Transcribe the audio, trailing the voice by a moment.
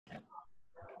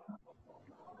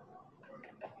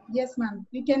Yes, ma'am.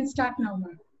 We can start now,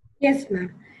 ma'am. Yes,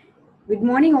 ma'am. Good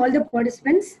morning, all the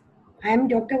participants. I am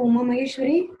Dr. Uma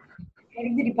Maheshwari, head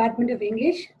of the Department of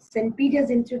English, St. Peter's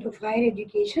Institute of Higher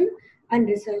Education and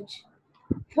Research.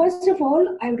 First of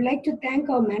all, I would like to thank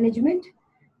our management,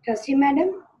 Trustee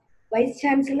Madam, Vice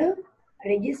Chancellor,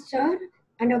 Registrar,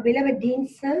 and our beloved Dean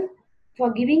Sir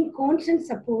for giving constant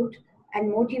support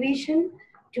and motivation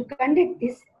to conduct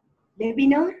this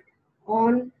webinar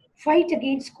on fight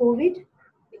against COVID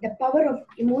with the power of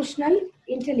emotional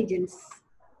intelligence.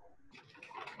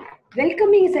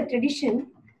 Welcoming is a tradition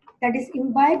that is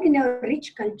imbibed in our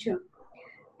rich culture.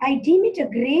 I deem it a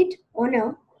great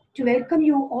honor to welcome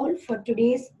you all for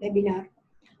today's webinar.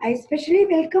 I especially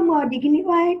welcome our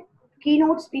dignified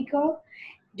keynote speaker,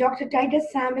 Dr.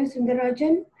 Titus Samuel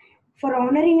Sundarajan, for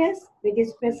honoring us with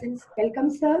his presence. Welcome,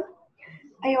 sir.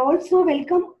 I also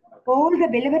welcome all the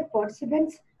beloved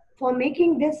participants for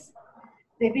making this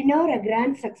webinar a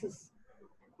grand success.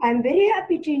 I am very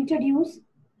happy to introduce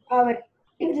our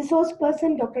resource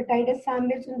person, Dr. Titus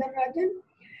Samuel Sundarajan,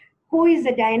 who is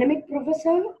a dynamic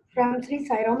professor from Sri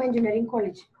Sai Ram Engineering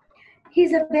College. He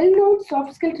is a well-known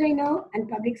soft skill trainer and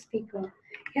public speaker.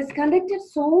 He has conducted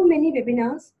so many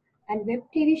webinars and web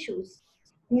TV shows.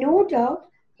 No doubt,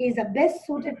 he is the best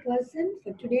suited person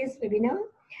for today's webinar,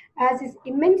 as his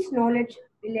immense knowledge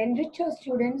will enrich our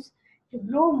students to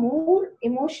grow more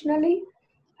emotionally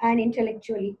and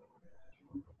intellectually.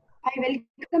 I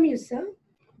welcome you, sir.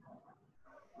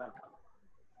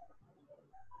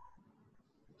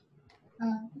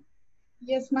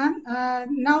 Yes, ma'am.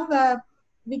 Now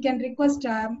we can request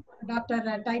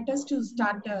Dr. Titus to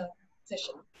start the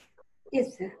session.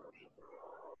 Yes, sir.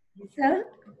 Yes, sir.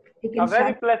 A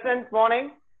very pleasant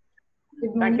morning.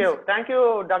 Good morning. Thank you. Thank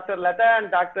you, Dr. Lata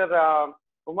and Dr.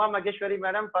 Uma Maheshwari,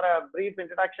 madam, for a brief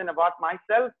introduction about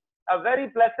myself. A very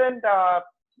pleasant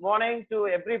morning to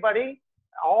everybody.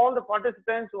 All the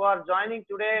participants who are joining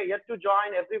today, yet to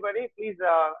join everybody, please,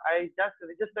 I just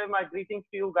register my greetings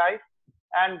to you guys.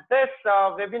 And this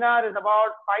webinar is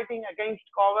about fighting against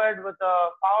COVID with the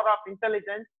power of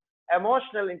intelligence,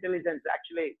 emotional intelligence,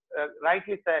 actually,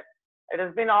 rightly said. It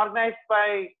has been organized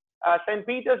by St.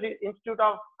 Peter's Institute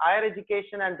of Higher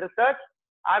Education and Research.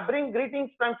 I bring greetings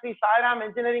from Sri Sai Ram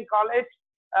Engineering College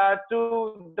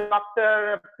to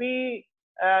Dr. P.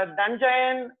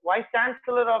 Danjayan, Vice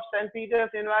Chancellor of St. Peter's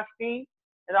University.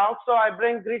 And also I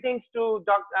bring greetings to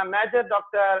Major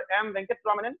Dr. M.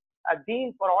 Venkatramanan,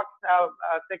 Dean for Arts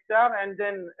Sector, and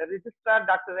then Registrar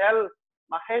Dr. L.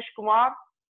 Mahesh Kumar.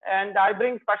 And I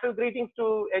bring special greetings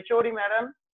to HOD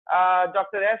Madam,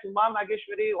 Dr. S. Uma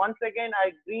Maheshwari. Once again,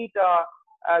 I greet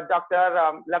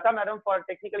Dr. Lata Madam for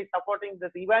technically supporting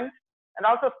this event. And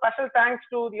also special thanks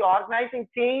to the organizing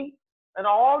team and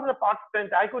all the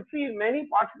participants. I could see many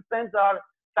participants are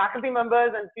faculty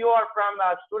members and few are from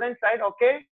student side.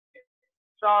 Okay.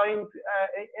 So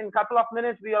in a couple of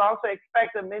minutes, we will also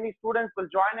expect that many students will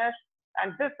join us.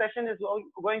 And this session is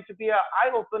going to be an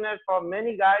eye-opener for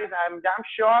many guys, I'm damn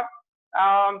sure.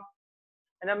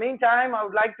 In the meantime, I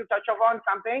would like to touch upon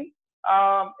something.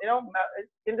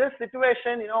 In this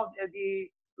situation, the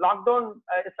lockdown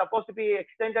is supposed to be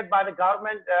extended by the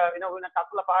government. In a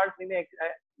couple of hours, we may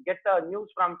get the news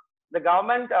from the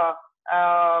government.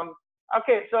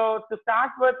 Okay, so to start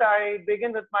with, I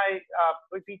begin with my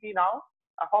PPT now.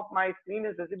 I hope my screen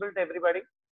is visible to everybody.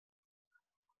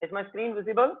 Is my screen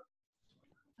visible?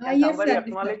 Yes, sir.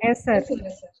 Yes, sir.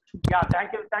 Yes, sir. Yeah,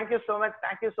 thank you. Thank you so much.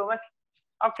 Thank you so much.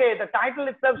 Okay, the title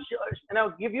itself,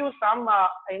 give you some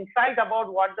insight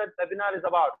about what the webinar is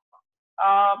about.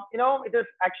 It is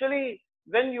actually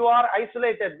when you are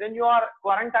isolated, when you are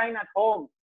quarantined at home,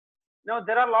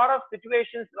 there are a lot of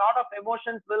situations, a lot of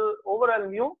emotions will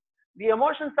overwhelm you. The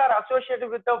emotions are associated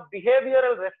with the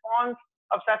behavioral response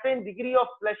of certain degree of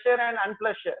pleasure and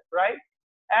unpleasure, right?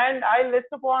 And I list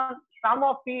upon some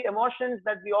of the emotions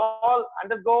that we all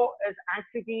undergo as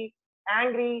anxiety,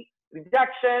 angry,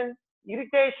 rejection,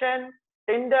 irritation,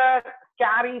 tender,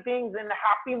 scary things in a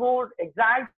happy mood,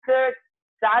 excited,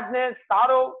 sadness,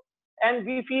 sorrow, and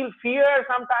we feel fear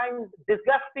sometimes,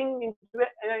 disgusting in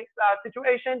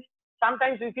situations.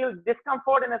 Sometimes we feel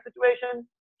discomfort in a situation.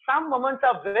 Some moments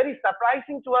are very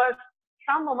surprising to us.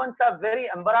 Some moments are very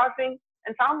embarrassing,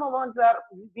 and some moments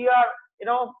we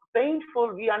are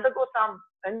painful. We undergo some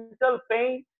mental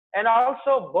pain and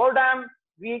also boredom.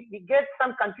 We get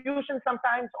some confusion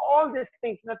sometimes. All these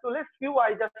things. Now, to list few,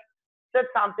 I just said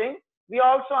something. We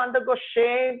also undergo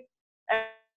shame,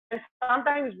 and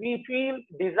sometimes we feel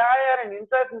desire and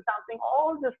interest in something.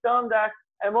 All these terms are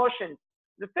emotions.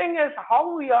 The thing is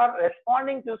how we are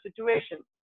responding to situation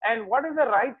and what is the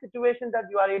right situation that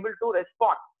you are able to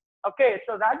respond. Okay,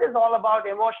 so that is all about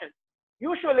emotion.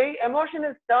 Usually, emotion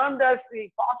is termed as the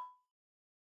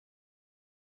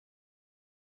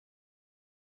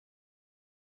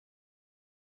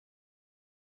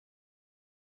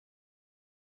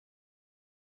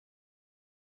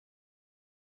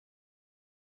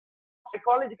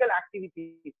psychological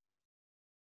activities.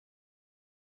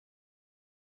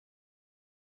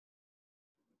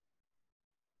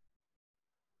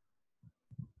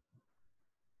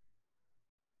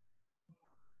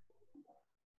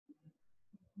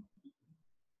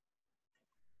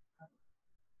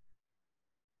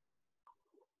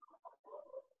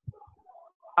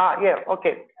 Yeah,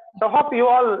 okay. So hope you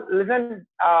all listen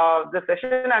the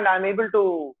session and I'm able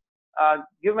to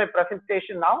give my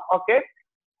presentation now. Okay.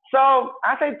 So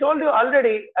as I told you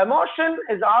already, emotion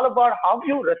is all about how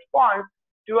you respond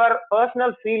to your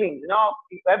personal feelings. You know,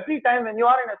 every time when you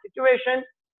are in a situation,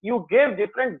 you give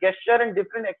different gesture and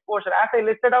different exposure. As I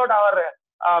listed out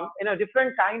our,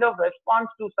 different kind of response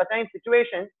to certain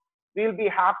situations, we'll be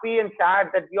happy and sad.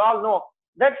 That we all know.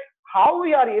 That's how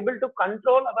we are able to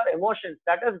control our emotions.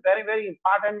 That is very, very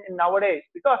important in nowadays,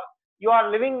 because you are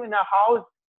living in a house.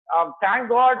 Thank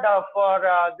God for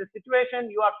the situation.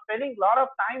 You are spending a lot of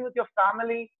time with your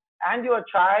family and your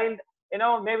child,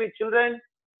 maybe children,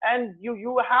 and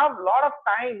you have a lot of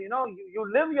time. You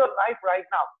live your life right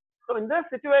now. So in this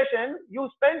situation, you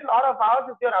spend a lot of hours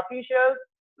with your officials,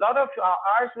 a lot of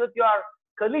hours with your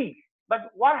colleagues. But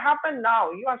what happened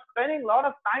now? You are spending a lot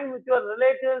of time with your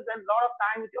relatives and a lot of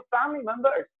time with your family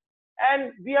members,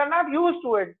 and we are not used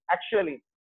to it actually.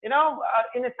 In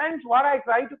a sense, what I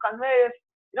try to convey is,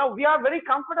 we are very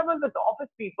comfortable with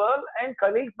office people and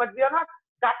colleagues, but we are not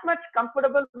that much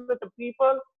comfortable with the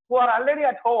people who are already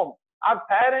at home, our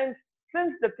parents.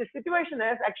 Since the situation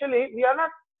is actually, we are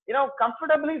not,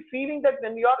 comfortably feeling that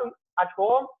when you are at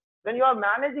home, when you are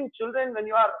managing children, when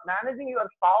you are managing your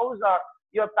spouse or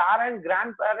your parent,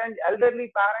 grandparent,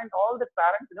 elderly parent, all the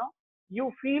parents,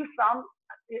 you feel some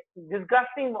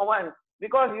disgusting moment,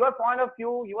 because your point of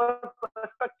view, your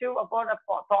perspective about a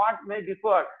thought may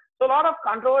differ. So a lot of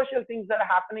controversial things are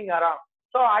happening around.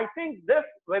 So I think this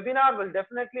webinar will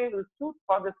definitely suit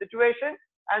for the situation,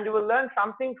 and you will learn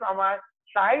something from our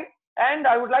side. And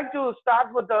I would like to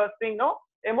start with the thing,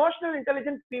 emotional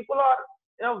intelligent people are,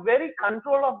 very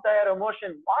control of their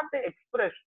emotion, what they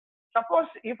express. Suppose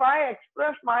if I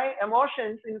express my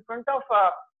emotions in front of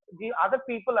the other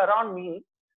people around me,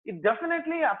 it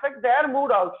definitely affects their mood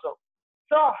also.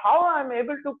 So how I'm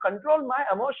able to control my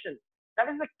emotions, that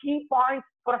is the key point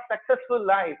for a successful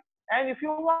life. And if you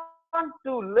want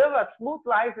to live a smooth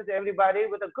life with everybody,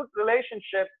 with a good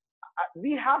relationship,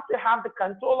 we have to have the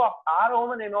control of our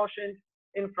own emotions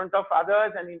in front of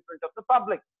others and in front of the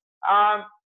public.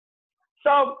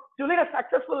 So to lead a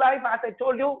successful life, as I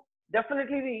told you,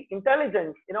 definitely the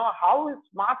intelligence, how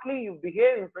smartly you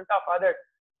behave in front of others,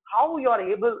 how you are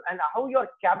able and how you are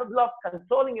capable of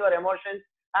controlling your emotions,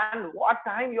 and what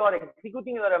time you are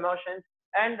executing your emotions,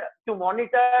 and to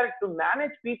monitor, to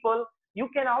manage people. You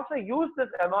can also use this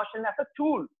emotion as a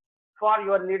tool for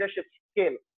your leadership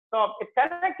skill. So it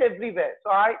connects everywhere.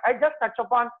 So I just touch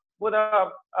upon with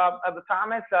a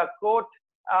famous quote,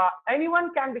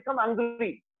 anyone can become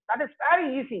angry. That is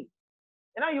very easy.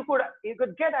 You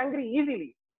could get angry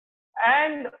easily.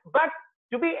 But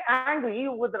to be angry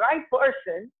with the right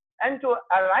person and to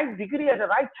a right degree at the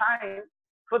right time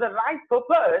for the right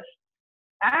purpose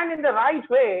and in the right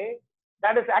way,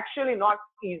 that is actually not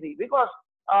easy, because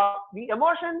the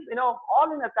emotions,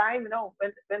 all in a time,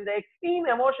 when the extreme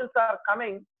emotions are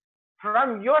coming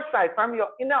from your side, from your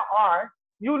inner heart,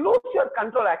 you lose your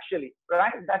control actually,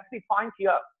 right? That's the point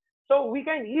here. So we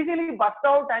can easily bust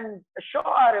out and show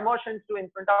our emotions to in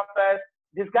front of us,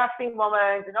 disgusting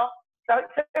moments, So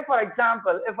say for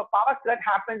example, if a power cut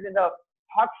happens in the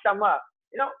hot summer,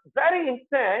 very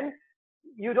instant,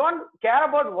 you don't care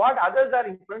about what others are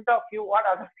in front of you, what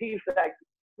others feel like.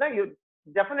 You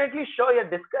definitely show your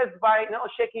disgust by,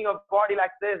 shaking your body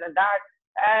like this and that.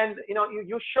 And,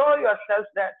 you show yourself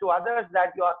that to others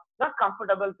that you are not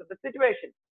comfortable with the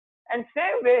situation. And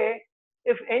same way,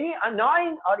 if any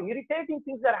annoying or irritating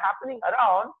things are happening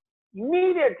around,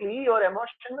 immediately your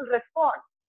emotion will respond.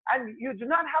 And you do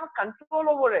not have control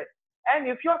over it. And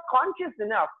if you're conscious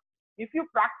enough, if you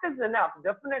practice enough,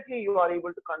 definitely you are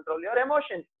able to control your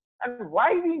emotions. And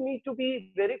why we need to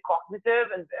be very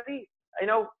cognitive and very,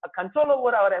 control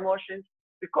over our emotions,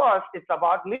 because it's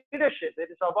about leadership. It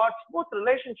is about smooth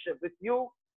relationship with you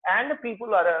and the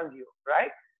people around you, right?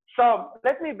 So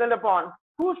let me build upon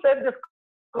who said this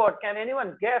quote. Can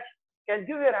anyone guess? Can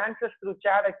give your answers through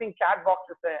chat. I think chat box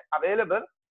is available.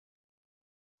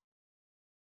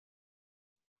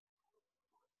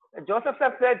 Joseph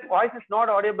sir said voice is not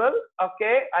audible.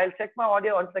 Okay, I'll check my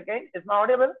audio once again. Is my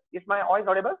audible? Is my voice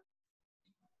audible?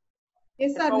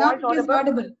 Yes, Is sir. my Now voice it is audible?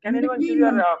 audible. Can In anyone give between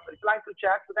your one. reply to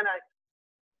chat? So then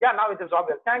yeah, now it is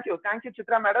obvious. Thank you. Thank you,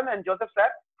 Chitra madam and Joseph sir,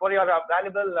 for your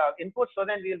valuable input. So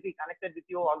then we'll be connected with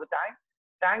you all the time.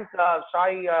 Thanks,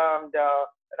 Sai and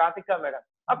Radhika madam.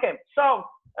 Okay, so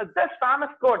this famous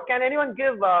quote, can anyone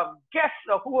give guess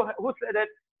who said it?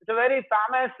 It's a very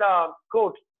famous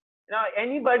quote. You know,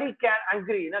 anybody can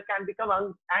angry, can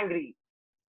become angry.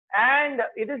 And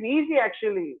it is easy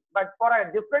actually, but for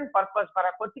a different purpose, for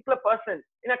a particular person,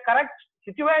 in a correct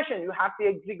situation, you have to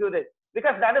execute it,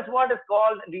 because that is what is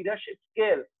called leadership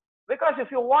skill. Because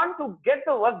if you want to get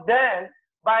the work done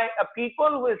by a people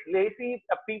who is lazy,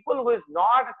 a people who is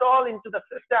not at all into the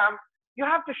system, you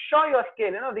have to show your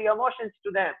skill, the emotions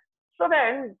to them. So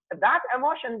then that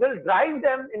emotion will drive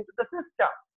them into the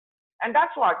system. And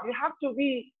that's what you have to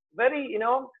be very,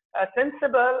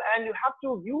 sensible, and you have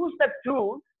to use that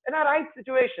tool in a right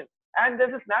situation. And this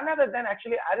is none other than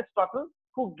actually Aristotle,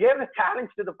 who gave a challenge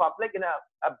to the public in a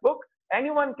book.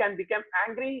 Anyone can become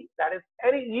angry. That is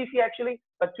very easy actually.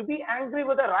 But to be angry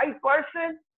with the right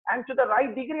person and to the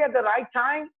right degree at the right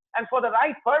time and for the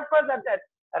right purpose at that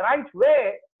right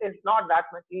way is not that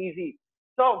much easy.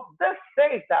 So this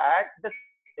says that, the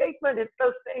statement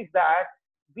itself says that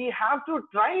we have to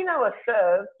train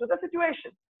ourselves to the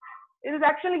situation. It is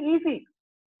actually easy.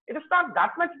 It is not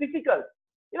that much difficult.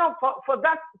 For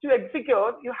that to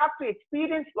execute, you have to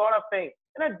experience a lot of things.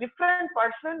 Different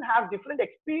person have different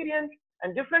experience,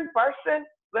 and different person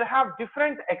will have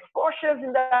different exposures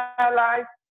in their life,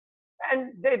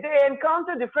 and they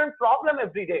encounter different problem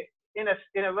every day in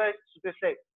a way to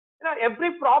say.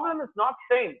 Every problem is not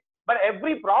same, but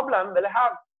every problem will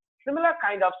have similar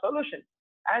kind of solution.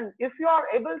 And if you are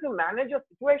able to manage your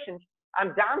situations,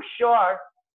 I'm damn sure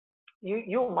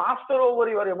you master over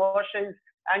your emotions,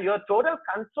 and your total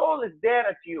control is there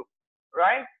at you,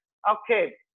 right?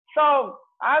 Okay, so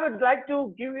I would like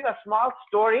to give you a small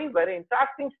story, very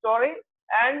interesting story,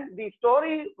 and the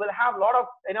story will have a lot of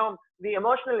the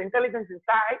emotional intelligence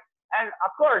inside. And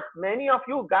of course, many of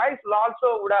you guys will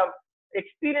also would have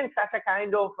experienced such a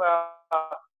kind of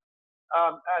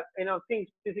things,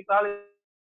 physiological,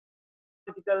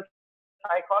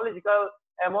 psychological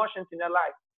emotions in your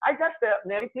life. I just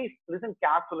please listen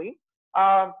carefully.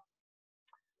 A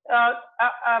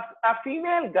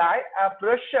female guy, a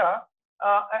fresher,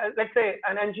 let's say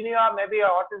an engineer, maybe a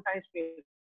art and science field,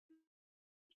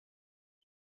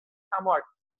 somewhat.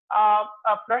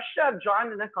 A fresher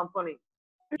joined in a company.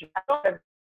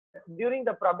 During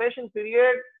the probation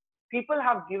period, people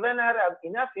have given her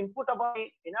enough input about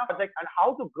enough project and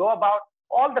how to go about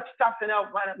all the stuff in a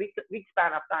week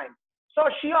span of time. So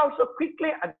she also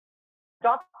quickly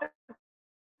adopted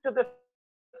to the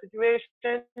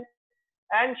situation,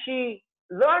 and she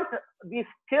learned the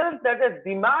skills that is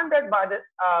demanded by the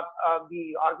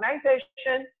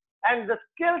organization, and the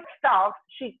skill stuff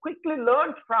she quickly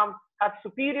learned from her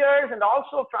superiors and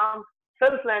also from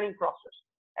self-learning process.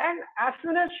 And as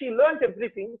soon as she learned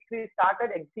everything, she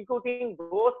started executing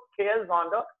those skills on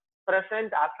the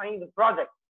present assigned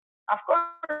project. Of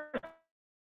course,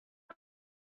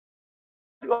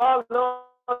 you all know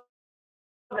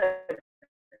that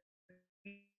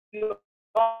you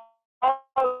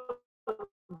all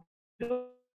do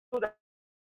that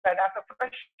as a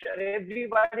fresher.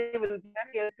 Everybody will be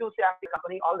very enthusiastic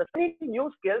company, all the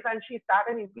new skills, and she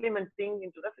started implementing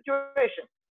into the situation.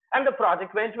 And the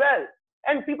project went well.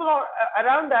 And people are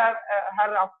around her,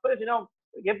 of course,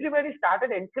 everybody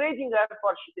started encouraging her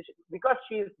because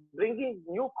she is bringing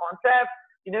new concepts,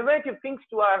 innovative things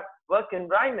to our work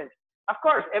environment. Of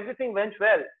course, everything went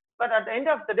well. But at the end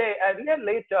of the day, a year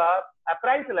later,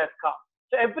 appraisal has come.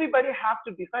 So everybody has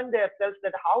to defend themselves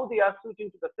that how they are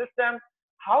suiting to the system,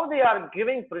 how they are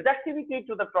giving productivity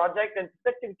to the project and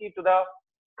productivity to the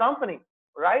company,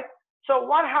 right? So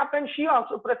what happened? She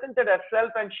also presented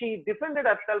herself and she defended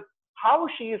herself, how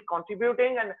she is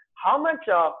contributing and how much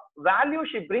value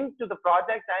she brings to the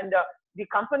project and the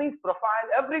company's profile,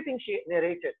 everything she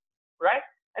narrated, right?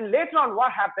 And later on,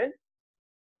 what happened?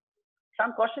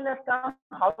 Some question has come,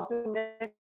 how to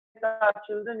make our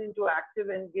children into active,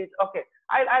 engaged. Okay,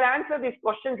 I'll answer these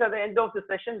questions at the end of the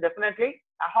session, definitely.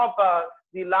 I hope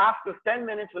the last 10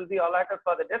 minutes will be allotted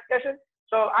for the discussion.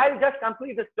 So I'll just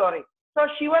complete the story. So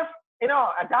she was,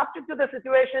 adapted to the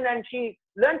situation, and she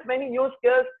learned many new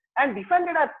skills and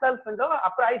defended herself in the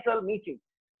appraisal meeting.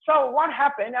 So what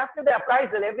happened after the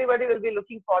appraisal? Everybody will be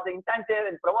looking for the incentive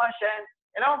and promotion.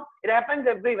 It happens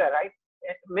everywhere, right?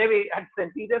 Maybe at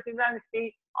St. Peter's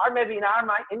University, or maybe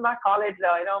in my college,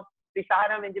 the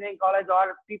Saram Engineering College,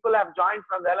 or people have joined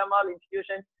from the LML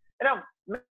institution. You know,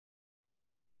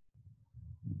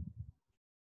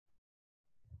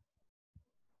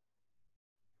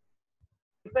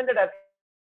 defended as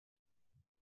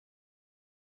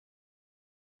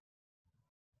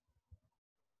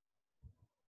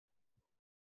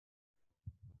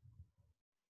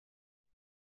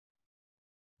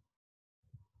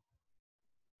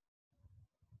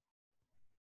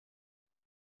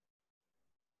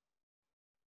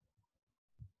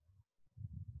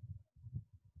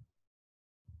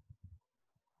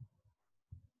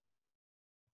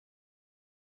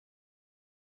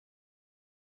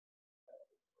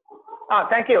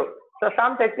thank you. So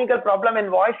some technical problem in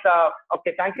voice.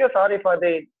 Okay, thank you. Sorry for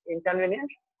the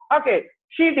inconvenience. Okay,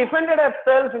 she defended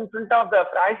herself in front of the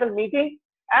appraisal meeting,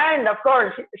 and of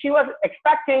course, she was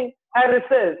expecting her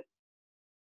results.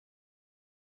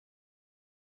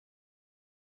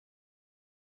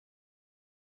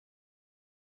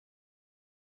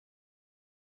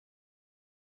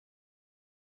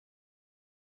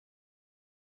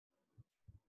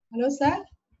 Hello, sir.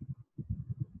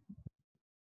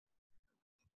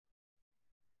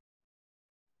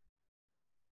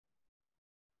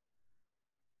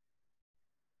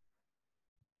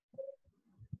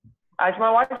 Is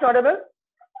my voice audible?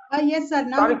 Yes, sir.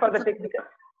 Now Sorry for the technical.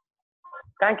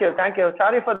 Thank you. Thank you.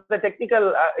 Sorry for the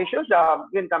technical issues.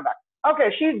 We'll come back.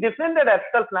 Okay, she defended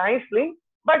herself nicely,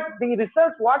 but the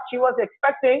results what she was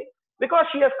expecting, because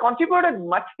she has contributed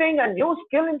much thing and new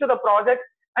skill into the project,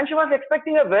 and she was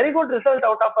expecting a very good result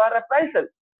out of her appraisal.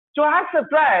 To her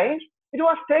surprise, it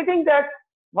was stating that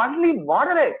only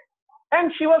moderate,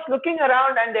 and she was looking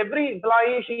around, and every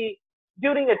employee, she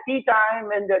during a tea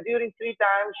time and during free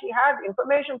time, she had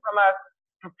information from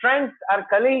her friends, her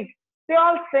colleagues. They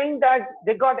all saying that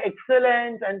they got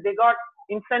excellence and they got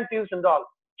incentives and all.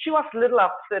 She was a little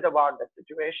upset about the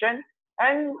situation,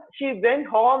 and she went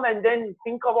home and then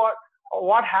think about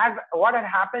what had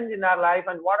happened in her life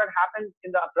and what had happened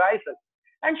in the appraisal.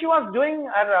 And she was doing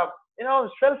her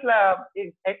self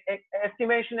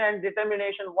estimation and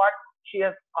determination what she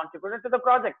has contributed to the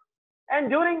project. And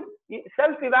during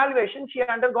self evaluation, she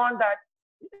undergone that.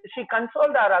 She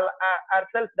consoled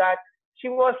herself that she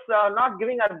was not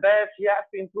giving her best. She has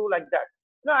to improve like that.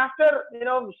 After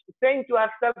saying to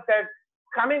herself that,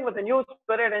 coming with a new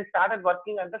spirit, and started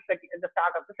working at the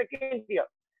start of the second year,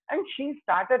 and she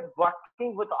started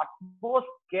working with utmost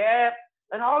care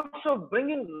and also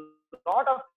bringing a lot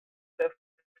of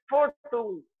effort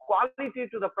to quality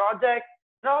to the project,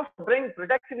 and also bring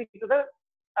productivity to the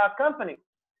company.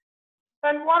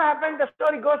 And what happened? The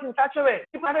story goes in such a way.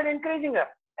 He started encouraging her.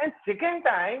 And second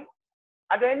time,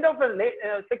 at the end of the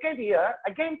second year,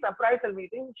 again appraisal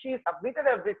meeting, she submitted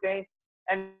everything,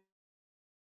 and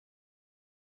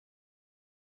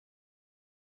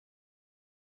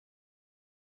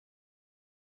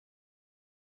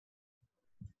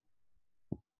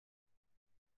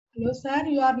hello, sir.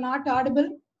 You are not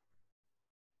audible.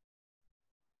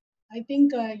 I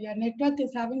think your network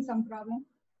is having some problem.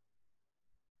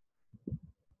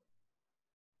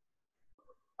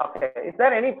 okay, is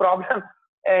there any problem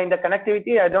in the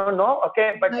connectivity? I don't know.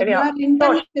 Okay, but anyhow, your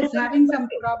internet is having some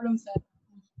problem, sir.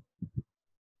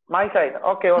 My side.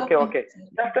 Okay.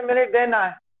 Just a minute, then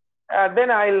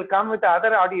I'll come with the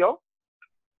other audio.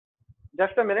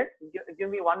 Just a minute. Give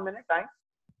me 1 minute time.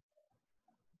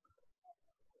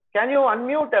 Can you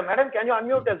unmute, madam? Can you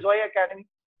unmute Zoe Academy?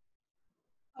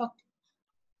 Okay.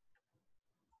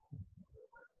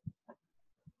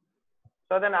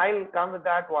 So then I'll come with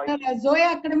that voice. Zoe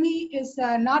Academy is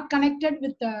not connected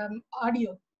with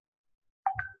audio.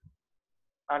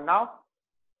 And now?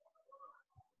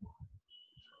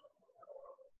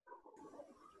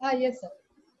 Yes, sir.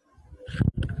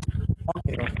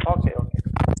 Okay.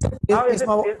 Now is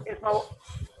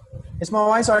my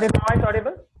voice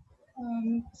audible?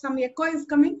 Some echo is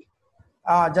coming.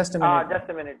 Just a minute. Just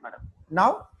a minute, madam.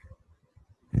 Now?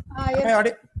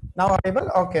 Yes. Now audible?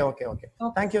 Okay.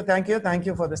 Thank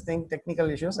you for this thing, technical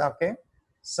issues. Okay.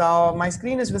 So my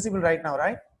screen is visible right now,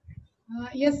 right?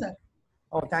 Yes, sir.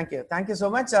 Oh, thank you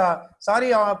so much.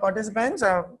 Sorry, participants.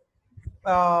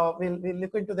 We'll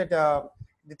look into that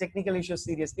the technical issues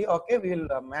seriously. Okay, we'll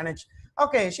manage.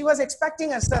 Okay, she was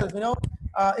expecting herself.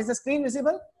 Is the screen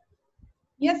visible?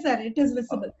 Yes, sir. It is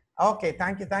visible. Okay,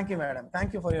 thank you, madam.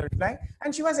 Thank you for your reply.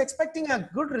 And she was expecting a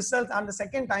good result on the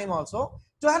second time also.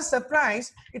 To her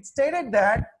surprise, it stated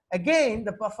that again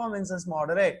the performance is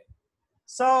moderate.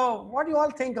 So, what do you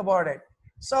all think about it?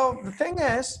 So the thing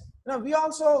is, we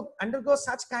also undergo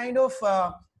such kind of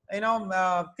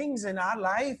things in our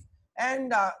life,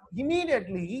 and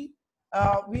immediately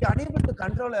we are unable to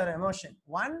control our emotion.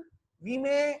 One, we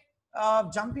may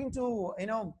jump into,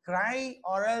 cry,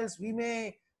 or else we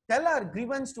may tell our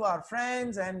grievance to our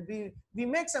friends, and we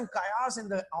make some chaos in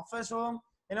the office room.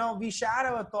 We share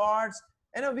our thoughts.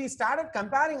 We started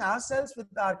comparing ourselves with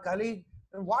our colleague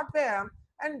in what way.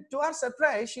 And to our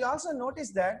surprise, she also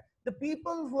noticed that the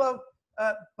people who have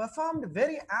performed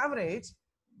very average,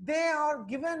 they are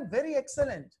given very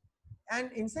excellent,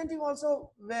 and incentive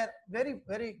also were very,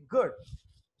 very good.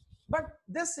 But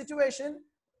this situation,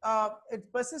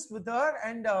 it persists with her,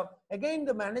 and again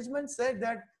the management said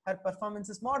that her performance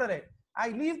is moderate. I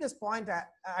leave this point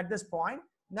at this point.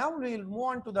 Now we'll move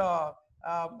on to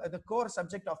the core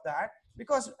subject of that,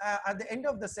 because at the end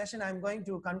of the session I'm going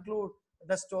to conclude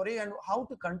the story and how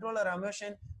to control her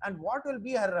emotion and what will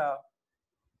be her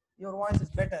your voice is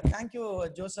better. Thank you,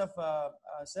 Joseph,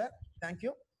 sir. Thank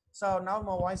you. So now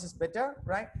my voice is better,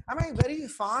 right? Am I very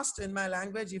fast in my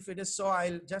language? If it is so,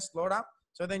 I'll just load up,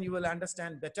 so then you will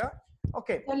understand better.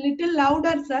 Okay. A little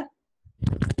louder, sir.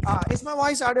 Is my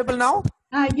voice audible now?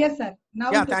 Yes, sir.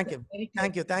 Now Yeah, thank you.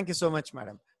 Thank you. Thank you so much,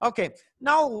 madam. Okay.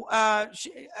 Now,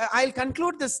 I'll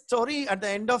conclude this story at the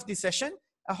end of the session.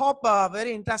 I hope a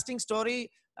very interesting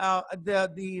story.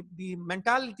 The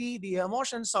mentality, the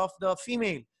emotions of the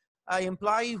female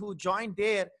employee who joined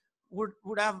there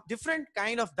would have different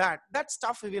kind of that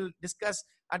stuff we will discuss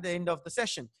at the end of the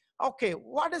session. Okay,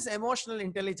 what is emotional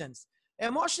intelligence?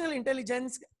 Emotional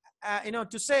intelligence,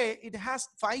 to say it has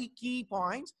 5 key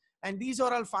points, and these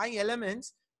are all 5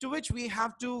 elements to which we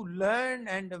have to learn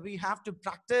and we have to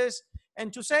practice.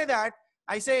 And to say that,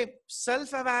 I say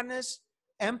self-awareness,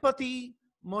 empathy,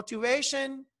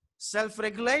 motivation,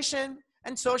 self-regulation,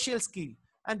 and social skill.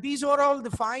 And these are all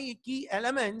the 5 key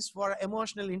elements for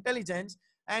emotional intelligence.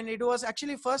 And it was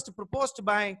actually first proposed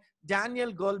by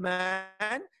Daniel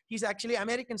Goleman. He's actually an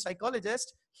American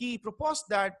psychologist. He proposed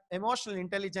that emotional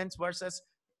intelligence versus,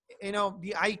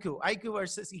 the IQ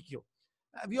versus EQ.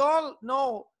 We all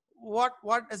know what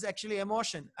is actually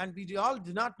emotion, and we all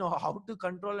do not know how to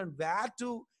control and where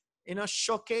to,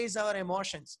 showcase our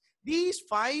emotions. These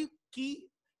 5 key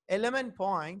element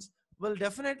points will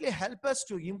definitely help us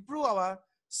to improve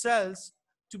ourselves,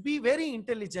 to be very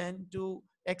intelligent, to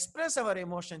express our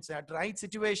emotions at right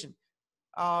situation.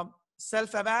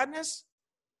 Self-awareness,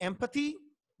 empathy,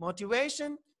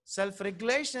 motivation,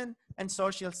 self-regulation, and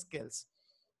social skills.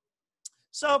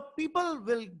 So people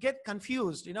will get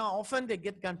confused, often they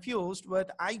get confused with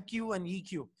IQ and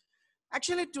EQ.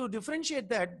 Actually, to differentiate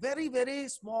that, very, very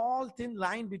small, thin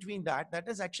line between that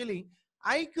is actually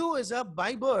IQ is a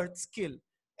by birth skill.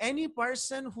 Any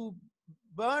person who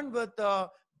born with a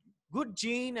good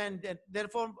gene, and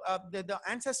therefore the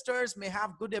ancestors may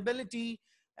have good ability,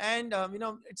 and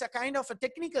it's a kind of a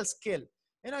technical skill.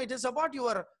 It is about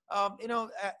your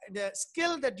the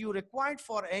skill that you required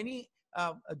for any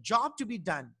a job to be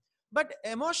done. But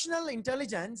emotional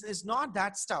intelligence is not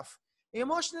that stuff.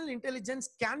 Emotional intelligence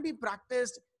can be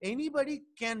practiced. Anybody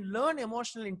can learn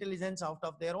emotional intelligence out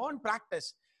of their own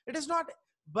practice. It is not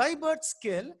by birth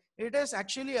skill. It is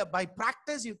actually by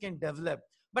practice you can develop.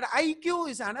 But IQ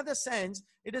is another sense.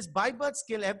 It is by birth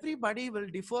skill. Everybody will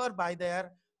differ by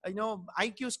their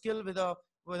IQ skill with a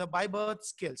by birth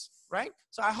skills, right?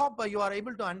 So I hope you are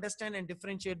able to understand and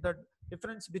differentiate the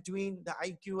difference between the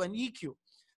IQ and EQ.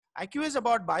 IQ is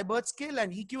about by birth skill,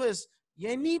 and EQ is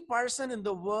any person in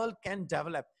the world can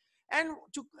develop. And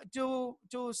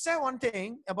to say one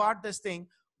thing about this thing,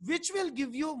 which will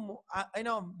give you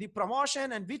the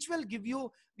promotion, and which will give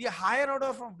you the higher order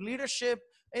of leadership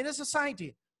in a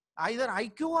society, either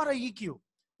IQ or a EQ.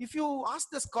 If you ask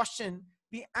this question,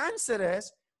 the answer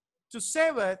is to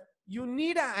say with you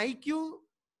need an IQ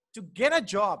to get a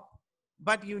job,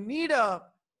 but you need a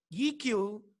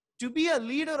EQ to be a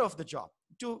leader of the job,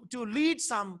 to lead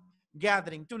some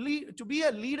gathering, to be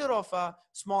a leader of a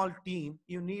small team.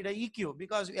 You need a EQ,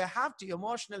 because you have to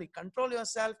emotionally control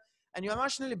yourself, and you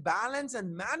emotionally balance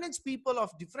and manage people of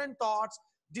different thoughts,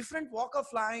 different walk of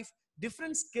life,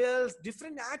 different skills,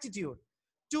 different attitude.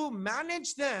 To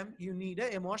manage them, you need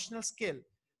an emotional skill.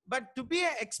 But to be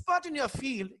an expert in your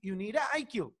field, you need an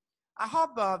IQ. I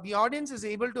hope the audience is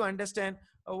able to understand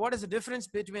what is the difference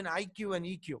between IQ and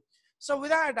EQ. So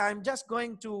with that, I'm just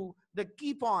going to the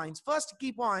key points. First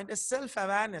key point is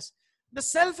self-awareness. The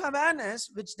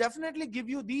self-awareness, which definitely give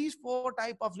you these 4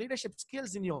 type of leadership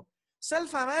skills in you.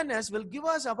 Self-awareness will give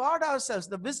us about ourselves,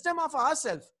 the wisdom of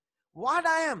ourselves, what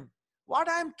I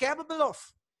am capable of.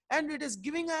 And it is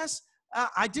giving us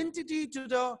identity to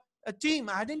the team,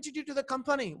 identity to the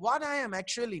company, what I am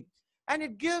actually. And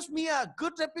it gives me a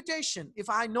good reputation if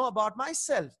I know about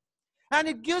myself. And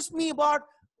it gives me about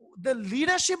the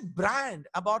leadership brand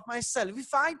about myself,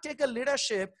 if I take a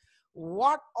leadership,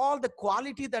 what all the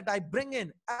quality that I bring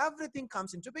in, everything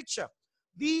comes into picture.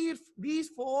 These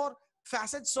four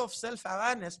facets of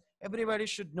self-awareness, everybody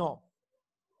should know.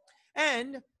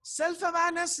 And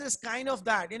self-awareness is kind of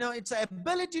that, it's the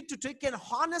ability to take an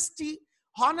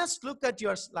honest look at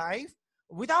your life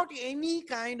without any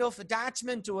kind of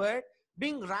attachment to it,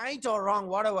 being right or wrong,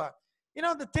 whatever.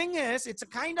 The thing is, it's a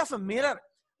kind of a mirror.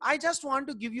 I just want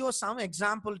to give you some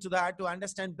example to that to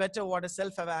understand better what a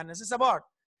self-awareness is about.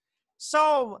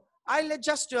 So I'll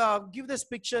just give this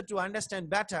picture to understand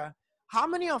better. How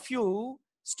many of you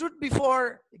stood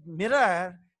before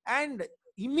mirror and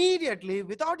immediately,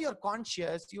 without your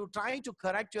conscious, you try to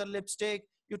correct your lipstick,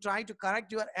 you try to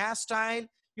correct your hairstyle,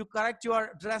 you correct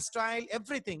your dress style,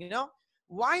 everything,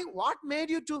 Why? What made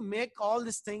you to make all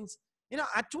these things?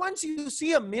 At once you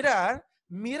see a mirror,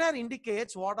 mirror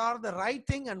indicates what are the right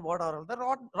thing and what are the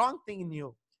wrong thing in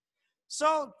you.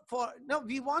 So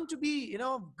we want to be,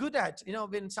 good at,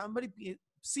 when somebody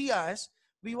see us,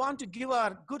 we want to give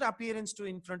our good appearance to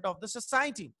in front of the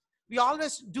society. We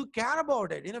always do care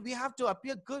about it. We have to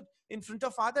appear good in front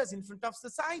of others, in front of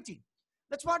society.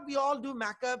 That's what we all do,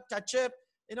 makeup, touch up,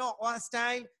 our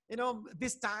style,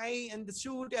 this tie and the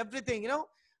suit, everything,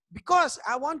 because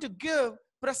I want to give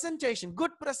presentation,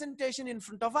 good presentation in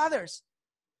front of others.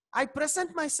 I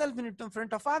present myself in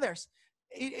front of others.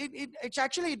 It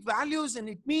actually, it values and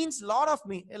it means a lot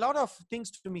of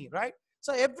things to me, right?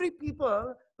 So every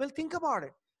people will think about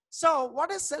it. So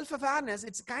what is self-awareness?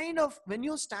 It's kind of when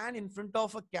you stand in front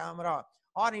of a camera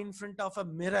or in front of a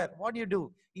mirror, what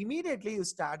do? Immediately you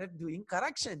started doing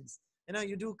corrections.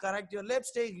 You do correct your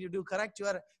lipstick, you do correct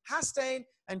your hairstyle,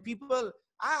 and people,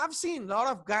 I've seen a lot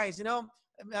of guys,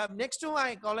 next to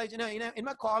my college, in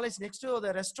my college, next to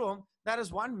the restroom, there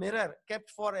is one mirror kept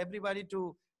for everybody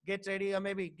to get ready or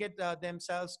maybe get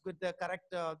themselves with the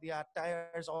correct the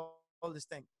attires, all this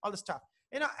thing, all the stuff.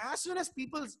 As soon as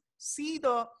people see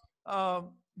the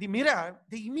mirror,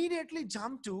 they immediately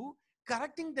jump to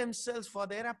correcting themselves for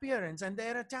their appearance and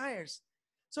their attires.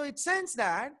 So it says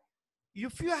that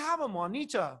if you have a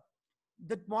monitor,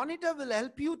 that monitor will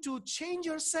help you to change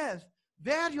yourself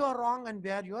where you are wrong and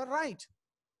where you are right.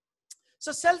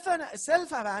 So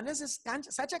self-awareness is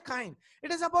such a kind.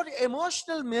 It is about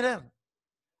emotional mirror.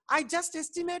 I just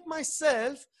estimate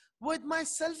myself with my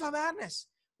self-awareness.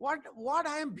 What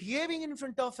I am behaving in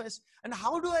front of us, and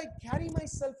how do I carry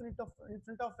myself in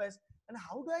front of us, and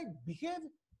how do I behave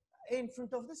in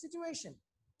front of the situation,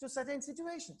 to certain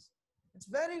situations. It's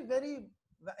very, very,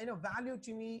 value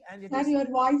to me. And it Sir, is, your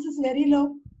voice is very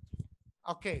low.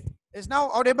 okay. Is now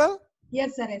audible?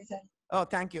 Yes, sir. Yes, sir. Oh,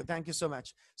 thank you. Thank you so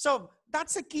much. So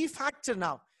that's a key factor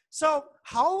now. So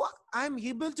how I'm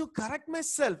able to correct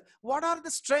myself? What are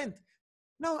the strengths?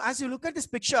 Now, as you look at this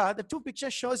picture, the two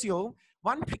pictures shows you,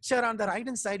 one picture on the right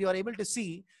hand side, you are able to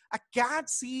see a cat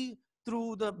see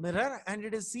through the mirror, and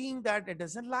it is seeing that it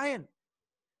is a lion.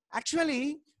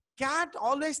 Actually, cat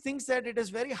always thinks that it is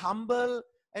very humble.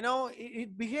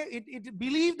 It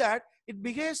believe that it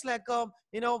behaves like a,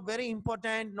 very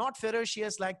important, not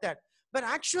ferocious like that. But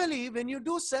actually, when you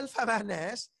do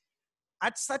self-awareness,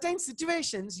 at certain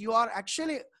situations, you are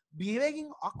actually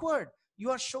behaving awkward. You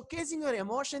are showcasing your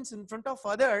emotions in front of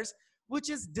others, which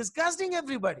is disgusting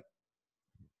everybody.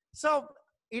 So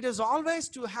it is always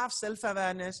to have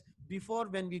self-awareness before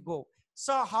when we go.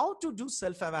 So how to do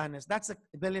self-awareness? That's a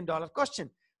 $1 billion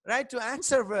question, right? To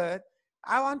answer with,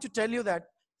 I want to tell you that,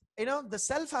 the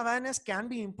self-awareness can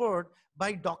be improved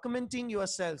by documenting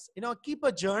yourselves. Keep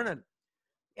a journal.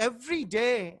 Every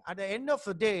day, at the end of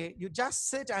the day, you just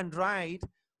sit and write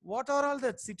what are all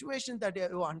the situations that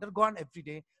you undergone every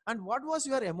day, and what was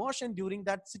your emotion during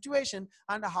that situation,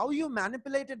 and how you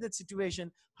manipulated that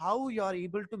situation, how you are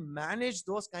able to manage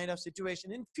those kind of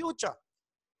situation in future.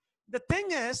 The thing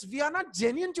is, we are not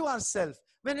genuine to ourselves.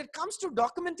 When it comes to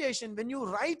documentation, when you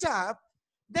write up,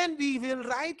 then we will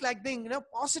write like the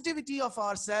positivity of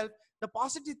ourselves, the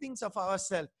positive things of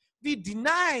ourselves. We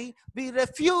deny, we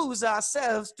refuse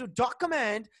ourselves to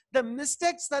document the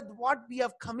mistakes that what we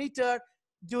have committed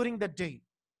during the day.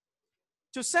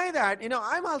 To say that,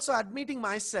 I'm also admitting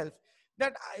myself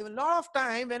that a lot of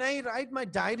time when I write my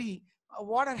diary,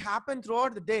 what had happened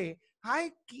throughout the day,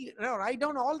 I write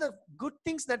down all the good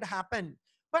things that happened.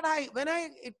 But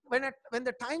when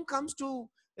the time comes to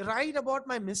write about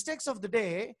my mistakes of the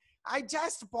day, I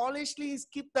just polishly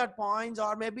skip that points,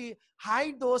 or maybe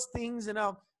hide those things in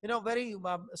a very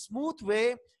smooth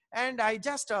way, and I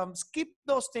just skip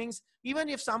those things. Even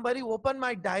if somebody open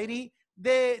my diary,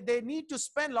 they need to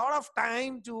spend a lot of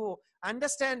time to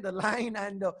understand the line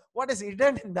and what is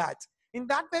hidden in that. In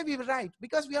that way we will write,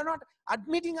 because we are not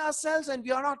admitting ourselves and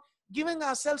we are not giving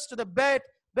ourselves to the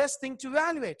best thing to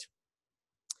evaluate.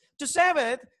 To say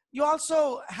with, you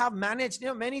also have managed,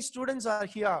 many students are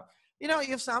here.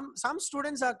 If some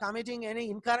students are committing any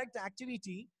incorrect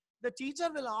activity, the teacher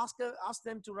will ask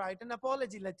them to write an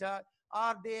apology letter,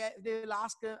 or they will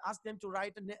ask them to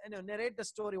write and narrate the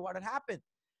story what had happened.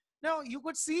 Now you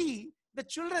could see the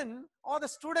children or the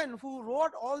student who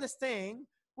wrote all this thing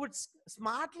would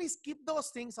smartly skip those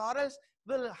things, or else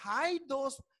will hide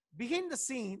those behind the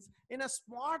scenes in a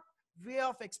smart way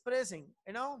of expressing.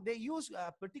 They use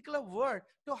a particular word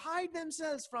to hide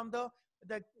themselves from the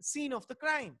scene of the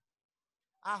crime.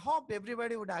 I hope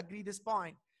everybody would agree this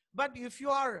point. But if you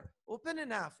are open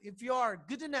enough, if you are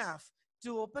good enough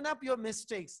to open up your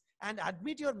mistakes and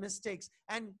admit your mistakes,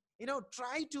 and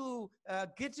try to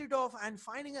get rid of and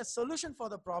finding a solution for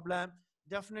the problem,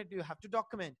 definitely you have to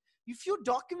document. If you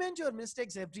document your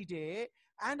mistakes every day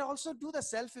and also do the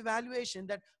self-evaluation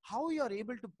that how you are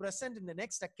able to present in the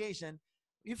next occasion,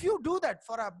 if you do that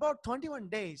for about 21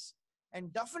 days,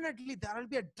 and definitely there will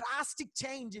be a drastic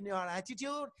change in your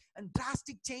attitude and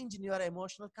drastic change in your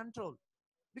emotional control.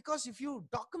 Because if you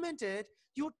document it,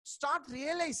 you start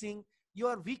realizing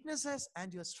your weaknesses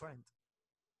and your strength.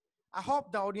 I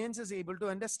hope the audience is able to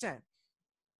understand.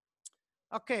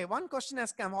 Okay, one question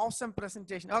has come. Awesome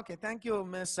presentation. Okay, thank you,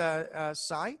 Ms.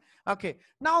 Sai. Okay,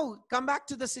 now come back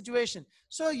to the situation.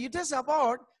 So it is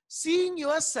about seeing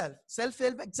yourself.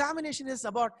 Self-examination is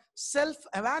about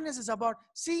self-awareness, is about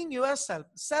seeing yourself,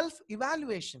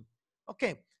 self-evaluation.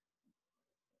 Okay.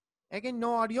 Again,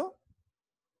 no audio?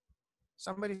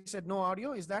 Somebody said no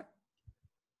audio. Is that?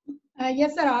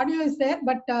 Yes, sir. Audio is there,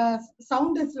 but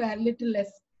sound is a little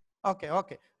less. Okay.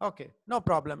 No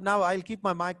problem. Now I'll keep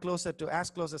my mic as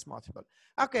close as possible.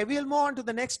 Okay, we'll move on to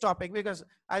the next topic because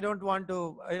I don't want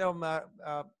to,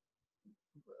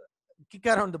 kick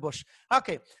around the bush.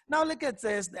 Okay, now look at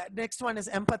this. The next one is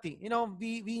empathy.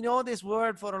 We know this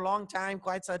word for a long time,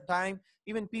 quite some time.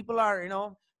 Even people are,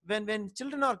 when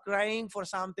children are crying for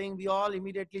something, we all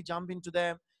immediately jump into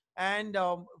them and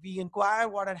we inquire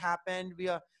what had happened. We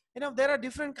are, there are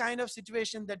different kind of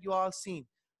situations that you all seen.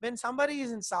 When somebody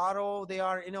is in sorrow, they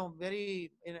are,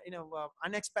 very,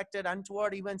 unexpected,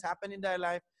 untoward events happen in their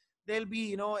life. They'll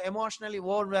be, emotionally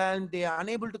overwhelmed. They are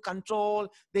unable to control.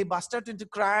 They burst out into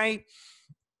cry.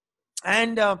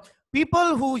 And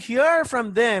people who hear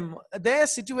from them, their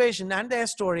situation and their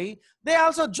story, they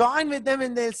also join with them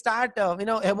and they'll start,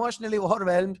 emotionally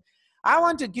overwhelmed. I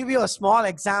want to give you a small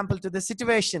example to the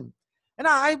situation.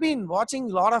 I've been watching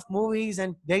a lot of movies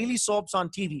and daily soaps on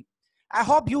TV. I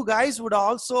hope you guys would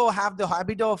also have the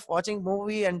habit of watching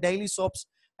movie and daily soaps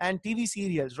and TV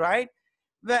serials, right?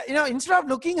 Where, instead of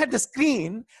looking at the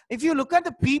screen, if you look at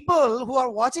the people who are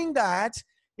watching that,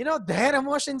 their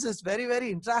emotions is very,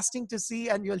 very interesting to see,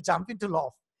 and you'll jump into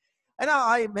laugh.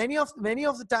 Many of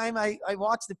the time I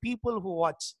watch the people who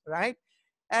watch, right?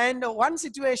 And one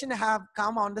situation have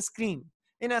come on the screen.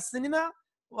 In a cinema,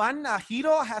 one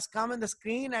hero has come on the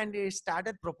screen and he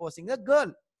started proposing a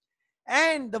girl.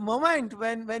 And the moment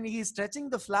when he's stretching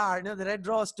the flower, the red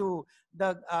rose to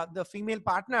the female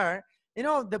partner,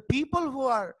 the people who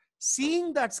are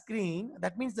seeing that screen,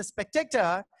 that means the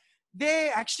spectator, they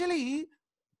actually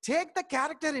take the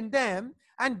character in them,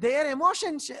 and their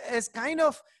emotions is kind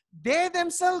of they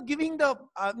themselves giving the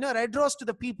red rose to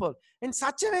the people. In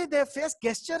such a way, their face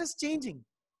gesture is changing.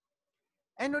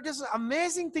 And it is an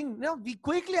amazing thing. We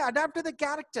quickly adapt to the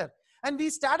character and we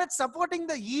started supporting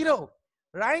the hero,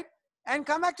 right? And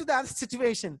come back to the other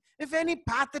situation. If any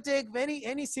pathetic,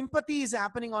 any sympathy is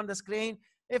happening on the screen,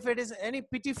 if it is any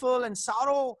pitiful and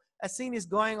sorrow a scene is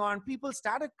going on, people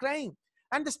started crying.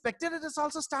 And the spectators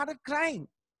also started crying.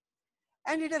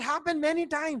 And it had happened many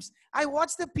times. I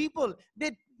watched the people,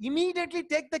 they immediately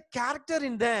take the character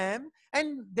in them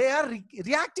and they are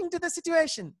reacting to the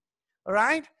situation,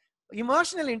 right?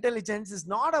 Emotional intelligence is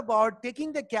not about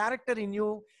taking the character in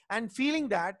you and feeling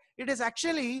that. It is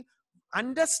actually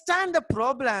understand the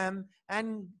problem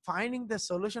and finding the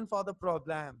solution for the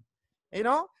problem.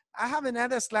 I have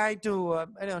another slide to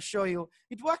show you.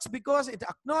 It works because it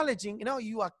acknowledging,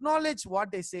 you acknowledge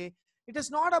what they say. It is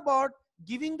not about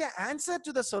giving the answer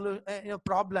to the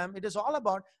problem. It is all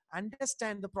about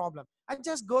understand the problem. I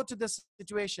just go to this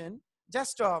situation.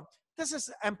 This is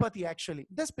empathy actually.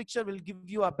 This picture will give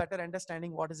you a better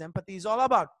understanding what is empathy is all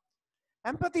about.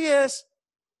 Empathy is,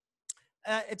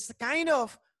 it's the kind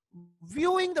of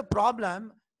viewing the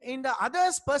problem in the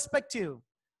other's perspective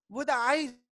with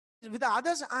the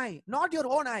other's eye, not your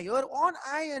own eye. Your own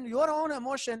eye and your own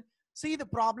emotion see the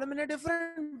problem in a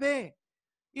different way.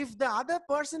 If the other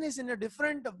person is in a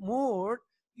different mood,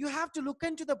 you have to look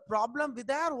into the problem with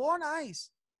their own eyes.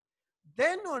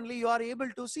 Then only you are able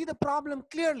to see the problem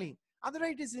clearly.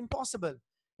 Otherwise, it is impossible.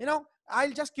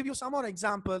 I'll just give you some more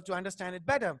example to understand it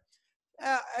better.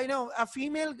 A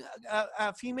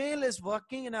female is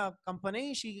working in a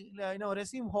company. She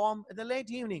resume home in the late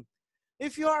evening.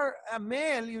 If you are a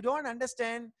male, you don't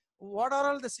understand what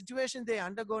are all the situations they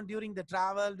undergo during the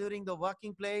travel, during the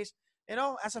working place.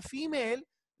 As a female,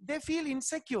 they feel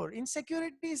insecure.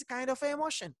 Insecurity is kind of an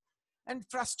emotion, and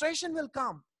frustration will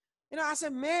come. As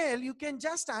a male, you can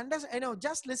just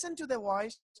just listen to the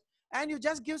voice, and you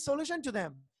just give solution to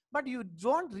them, but you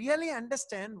don't really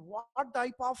understand what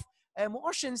type of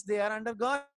emotions they are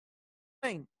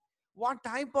undergoing, what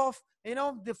type of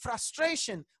the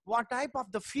frustration, what type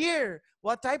of the fear,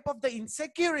 what type of the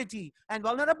insecurity and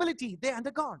vulnerability they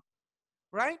undergone,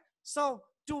 right? So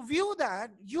to view that,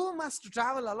 you must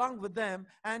travel along with them,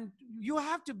 and you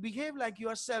have to behave like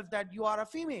yourself that you are a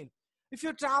female. If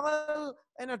you travel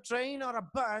in a train or a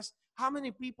bus, how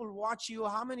many people watch you,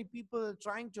 how many people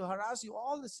trying to harass you,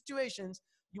 all the situations,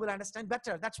 you will understand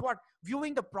better. That's what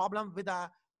viewing the problem with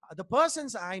the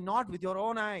person's eye, not with your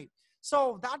own eye.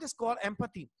 So that is called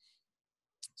empathy.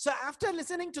 So after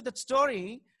listening to that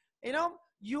story,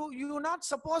 you're not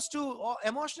supposed to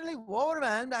emotionally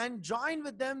overwhelmed and join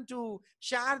with them to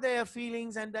share their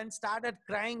feelings and then started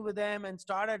crying with them and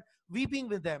started weeping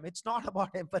with them. It's not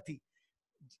about empathy.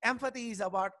 Empathy is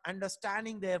about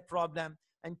understanding their problem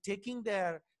and taking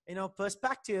their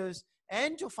perspectives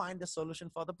and to find the solution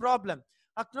for the problem.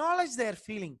 Acknowledge their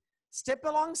feeling, step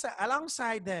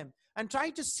alongside them and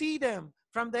try to see them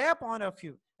from their point of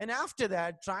view, and after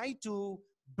that try to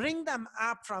bring them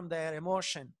up from their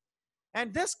emotion.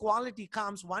 And this quality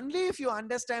comes only if you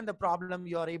understand the problem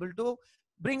you are able to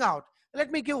bring out.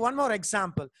 Let me give one more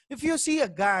example. If you see a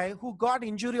guy who got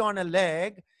injury on a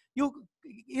leg,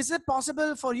 is it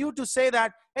possible for you to say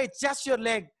that, hey, it's just your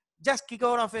leg, just kick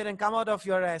out of it and come out of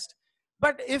your rest?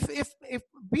 But if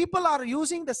people are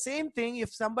using the same thing,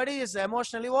 if somebody is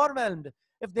emotionally overwhelmed,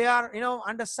 if they are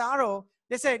under sorrow,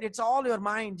 they say it's all your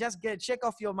mind, just shake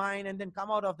off your mind and then come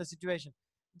out of the situation.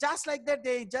 Just like that,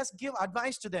 they just give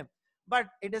advice to them, but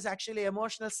it is actually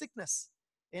emotional sickness.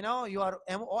 You are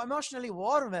emotionally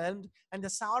overwhelmed, and the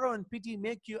sorrow and pity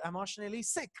make you emotionally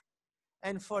sick.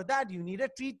 And for that, you need a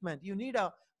treatment. You need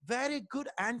a very good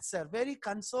answer, very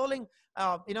consoling,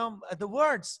 the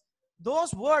words.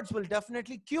 Those words will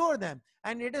definitely cure them.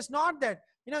 And it is not that,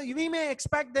 we may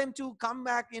expect them to come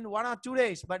back in 1 or 2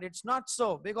 days, but it's not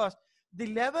so, because the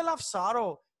level of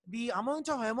sorrow, the amount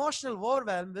of emotional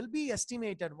overwhelm will be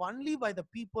estimated only by the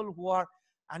people who are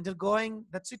undergoing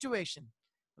that situation,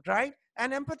 right?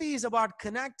 And empathy is about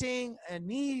connecting a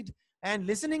need and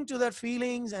listening to their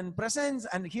feelings and presence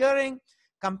and hearing,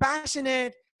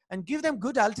 compassionate, and give them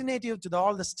good alternative to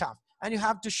all the stuff. And you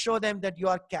have to show them that you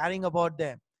are caring about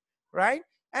them, right?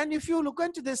 And if you look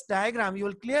into this diagram, you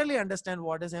will clearly understand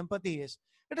what is empathy is.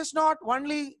 It is not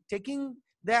only taking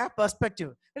their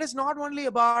perspective. It is not only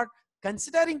about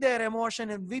considering their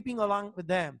emotion and weeping along with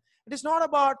them. It is not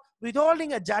about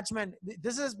withholding a judgment.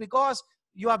 This is because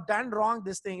you have done wrong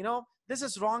this thing, this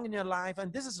is wrong in your life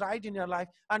and this is right in your life.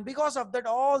 And because of that,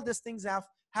 all these things have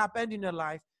happened in your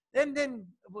life. Then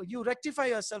you rectify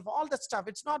yourself, all that stuff.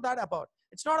 It's not that about.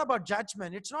 It's not about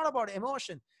judgment. It's not about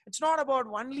emotion. It's not about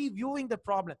only viewing the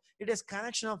problem. It is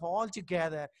connection of all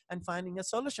together and finding a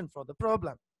solution for the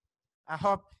problem. I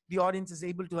hope the audience is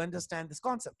able to understand this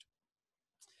concept.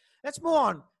 Let's move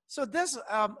on. So this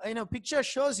picture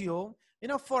shows you,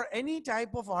 for any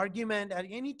type of argument or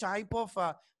any type of,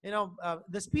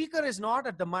 the speaker is not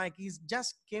at the mic. He's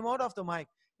just came out of the mic.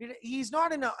 He's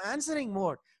not in an answering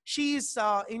mode. She's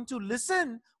into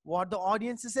listen what the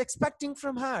audience is expecting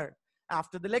from her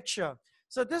after the lecture.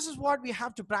 So this is what we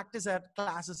have to practice at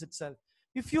classes itself.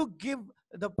 If you give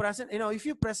the present, if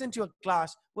you present your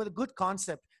class with a good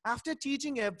concept, after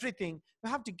teaching everything, you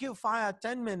have to give 5 or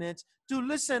 10 minutes to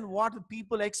listen what the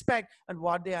people expect and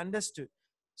what they understood.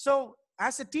 So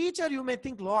as a teacher, you may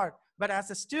think, Lord, but as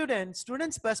a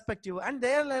student's perspective and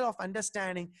their level of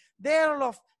understanding, their level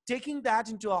of taking that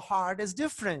into our heart is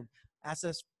different. As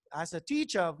a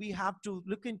teacher, we have to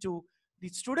look into the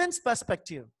student's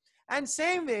perspective. And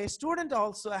same way, students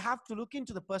also have to look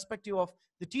into the perspective of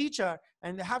the teacher,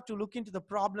 and they have to look into the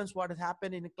problems, what has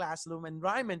happened in a classroom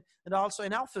environment and also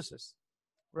in offices,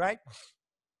 right?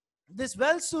 This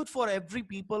well suit for every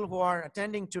people who are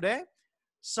attending today.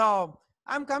 So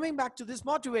I'm coming back to this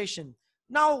motivation.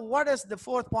 Now, what is the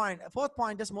fourth point? Fourth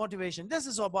point is motivation. This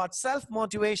is about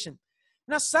self-motivation.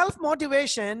 Now,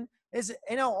 self-motivation is,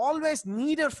 always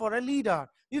needed for a leader.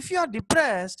 If you are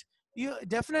depressed, you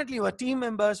definitely, your team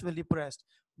members will depressed.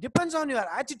 Depends on your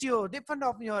attitude, depend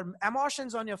on your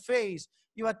emotions on your face,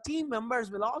 your team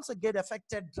members will also get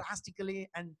affected drastically,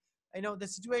 and the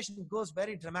situation goes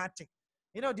very dramatic.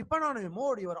 Depend on your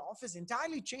mood, your office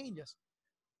entirely changes.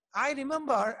 I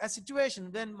remember a situation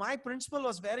when my principal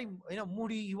was very,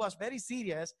 moody. He was very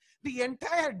serious. The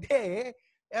entire day,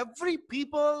 every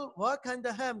people work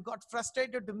under him got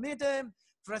frustrated to meet him,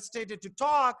 frustrated to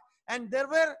talk, and there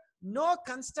were no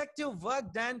constructive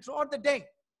work done throughout the day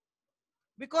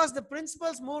because the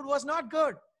principal's mood was not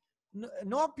good.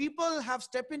 No people have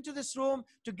stepped into this room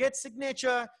to get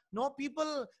signature. No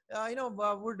people,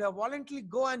 would voluntarily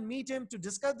go and meet him to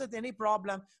discuss with any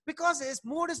problem because his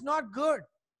mood is not good.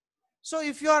 So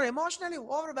if you are emotionally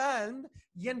overwhelmed,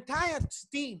 the entire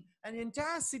team, an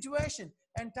entire situation,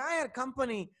 entire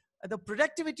company, the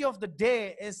productivity of the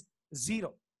day is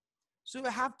zero. So you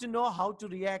have to know how to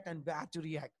react and where to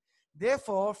react.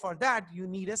 Therefore, for that, you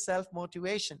need a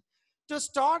self-motivation. To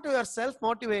start your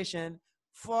self-motivation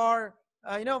for,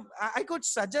 I could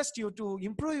suggest you to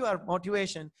improve your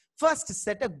motivation. First,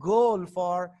 set a goal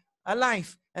for a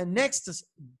life, and next,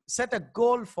 set a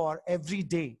goal for every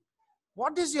day.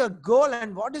 What is your goal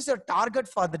and what is your target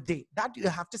for the day? That you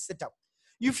have to set up.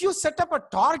 If you set up a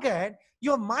target,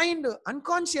 your mind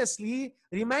unconsciously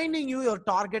reminding you your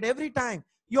target every time.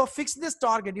 You fix this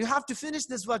target. You have to finish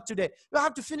this work today. You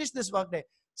have to finish this work day.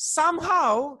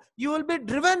 Somehow you will be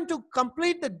driven to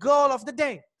complete the goal of the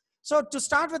day. So to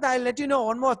start with, I'll let you know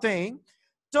one more thing.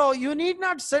 So you need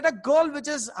not set a goal which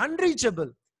is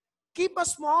unreachable. Keep a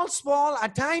small,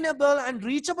 attainable and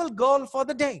reachable goal for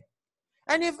the day.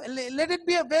 And if let it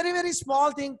be a very, very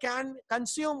small thing, can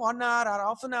consume 1 hour or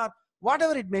half an hour,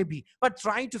 whatever it may be, but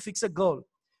try to fix a goal.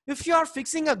 If you are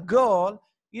fixing a goal,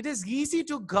 it is easy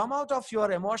to come out of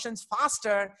your emotions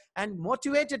faster and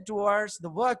motivated towards the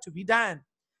work to be done.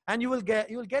 And you will get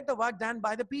the work done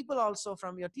by the people also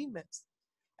from your teammates.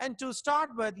 And to start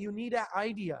with, you need an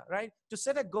idea, right? To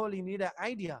set a goal, you need an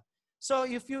idea. So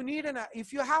if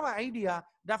you have an idea,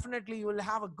 definitely you will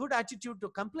have a good attitude to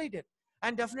complete it.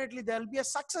 And definitely there will be a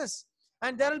success.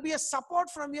 And there will be a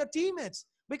support from your teammates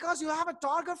because you have a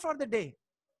target for the day,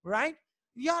 right?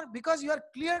 Because you are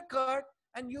clear cut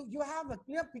and you have a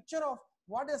clear picture of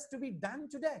what is to be done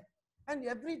today. And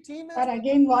every teammate. But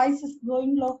again, voice is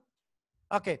going low.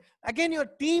 Okay. Again, your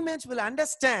teammates will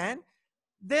understand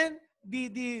then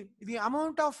the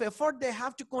amount of effort they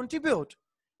have to contribute,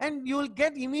 and you will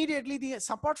get immediately the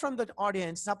support from the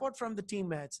audience, support from the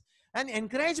teammates, and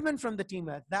encouragement from the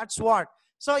teammates. That's what.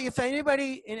 So if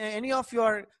anybody, any of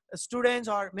your students,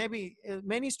 or maybe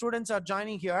many students are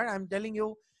joining here, I'm telling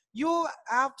you, you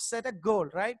have set a goal,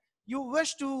 right? You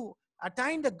wish to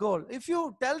attain the goal. If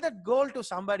you tell that goal to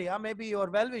somebody, or maybe your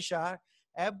well-wisher,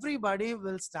 everybody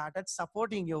will start at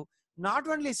supporting you. Not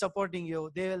only supporting you,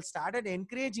 they will start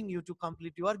encouraging you to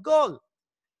complete your goal.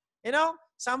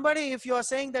 Somebody, if you are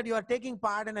saying that you are taking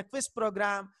part in a quiz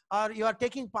program, or you are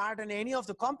taking part in any of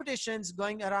the competitions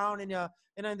going around in your,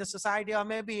 in the society, or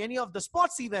maybe any of the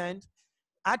sports event,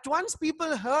 at once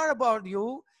people hear about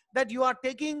you, that you are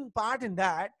taking part in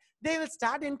that, they will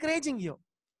start encouraging you.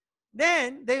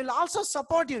 Then they will also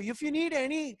support you. If you need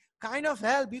any kind of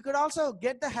help, you could also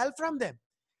get the help from them.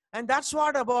 And that's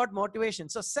what about motivation.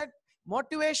 So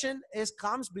motivation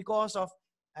comes because of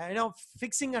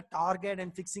fixing a target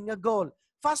and fixing a goal.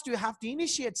 First, you have to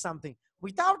initiate something.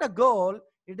 Without a goal,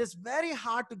 it is very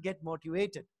hard to get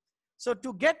motivated. So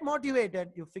to get motivated,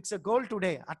 you fix a goal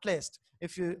today, at least,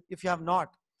 if you have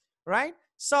not, right?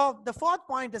 So the fourth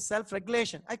point is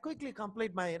self-regulation. I quickly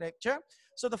complete my lecture.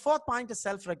 So the fourth point is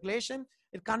self-regulation.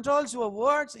 It controls your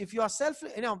words. If you are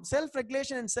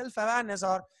self-regulation and self-awareness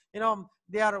are,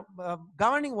 they are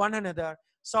governing one another.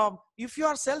 So if you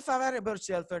are self-aware about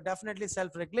yourself, definitely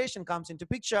self-regulation comes into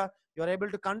picture. You're able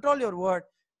to control your word.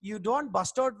 You don't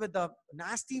bust out with the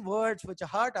nasty words which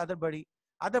hurt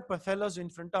other fellows in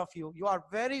front of you. You are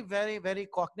very, very, very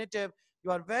cognitive.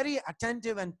 You are very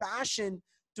attentive and passionate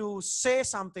to say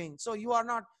something. So you are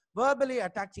not verbally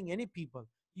attacking any people.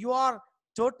 You are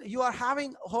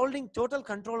holding total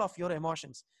control of your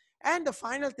emotions. And the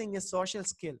final thing is social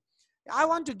skill. I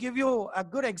want to give you a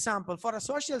good example. For a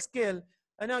social skill,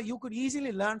 you could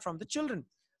easily learn from the children.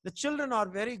 The children are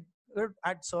very good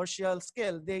at social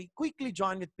skill. They quickly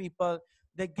join with people.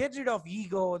 They get rid of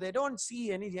ego. They don't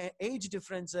see any age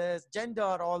differences, gender,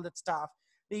 all that stuff.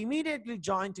 They immediately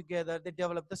join together. They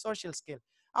develop the social skill.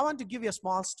 I want to give you a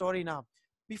small story now.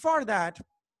 Before that,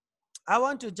 I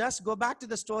want to just go back to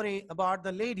the story about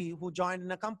the lady who joined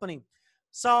in a company.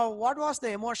 So what was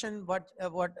the emotion, what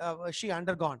she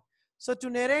undergone? So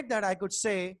to narrate that, I could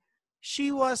say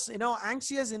she was,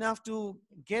 anxious enough to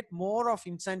get more of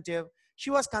incentive.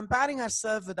 She was comparing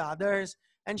herself with others,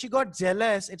 and she got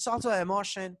jealous. It's also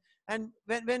emotion. And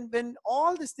when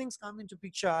all these things come into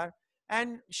picture,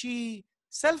 and she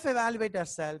self-evaluate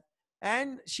herself,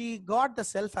 and she got the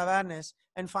self-awareness,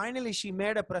 and finally she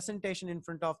made a presentation in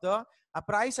front of the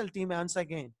appraisal team once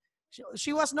again.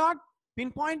 She was not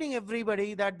pinpointing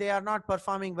everybody that they are not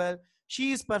performing well.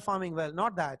 She is performing well,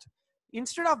 not that.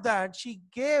 Instead of that, she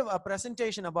gave a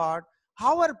presentation about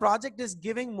how her project is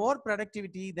giving more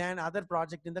productivity than other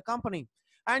project in the company,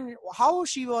 and how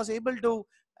she was able to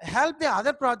help the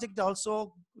other project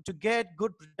also to get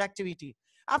good productivity.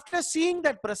 After seeing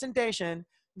that presentation,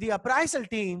 the appraisal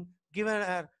team given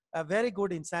her a very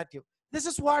good incentive. This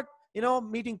is what,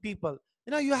 meeting people.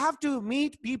 You have to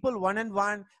meet people one on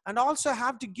one, and also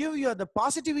have to give you the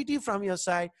positivity from your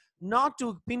side, not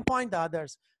to pinpoint the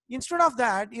others. Instead of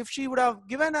that, if she would have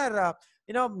given her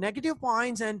negative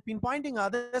points and pinpointing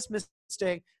others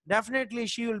mistake, definitely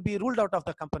she will be ruled out of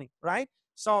the company, right?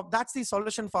 So that's the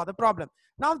solution for the problem.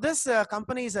 Now this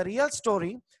company is a real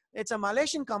story. It's a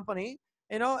Malaysian company.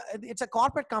 It's a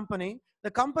corporate company.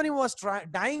 The company was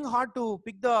dying hard to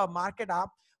pick the market up,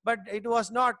 but it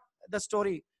was not the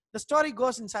story. The story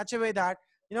goes in such a way that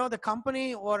the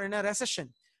company were in a recession.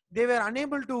 They were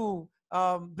unable to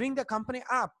bring the company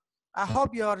up. I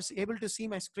hope you are able to see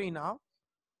my screen now.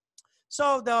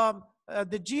 So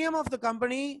the GM of the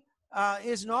company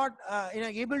is not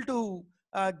able to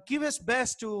give his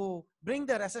best to bring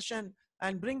the recession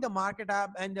and bring the market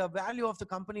up, and the value of the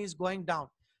company is going down.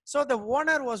 So the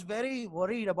owner was very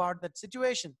worried about that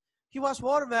situation. He was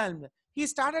overwhelmed. He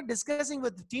started discussing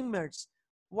with the teammates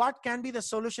what can be the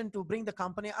solution to bring the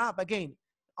company up again,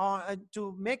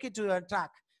 to make it to a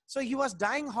track. So he was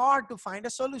dying hard to find a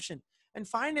solution. And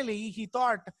finally, he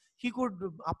thought he could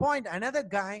appoint another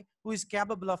guy who is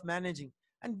capable of managing.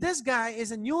 And this guy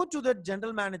is new to the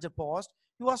general manager post.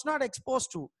 He was not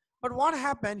exposed to. But what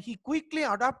happened? He quickly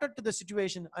adapted to the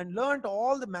situation and learned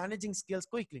all the managing skills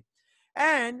quickly.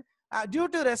 And due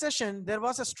to recession, there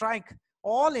was a strike.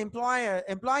 All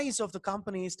employees of the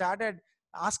company started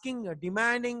asking,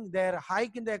 demanding their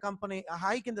hike in their company, a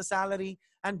hike in the salary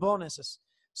and bonuses.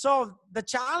 So the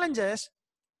challenges.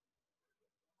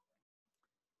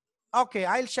 Okay,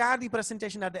 I'll share the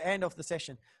presentation at the end of the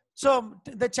session. So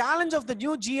the challenge of the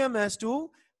new GM is to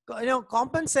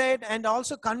compensate and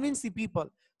also convince the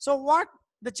people. So what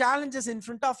the challenges in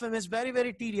front of him is very,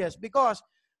 very tedious, because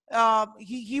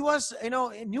he was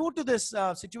new to this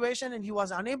situation, and he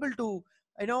was unable to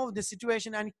the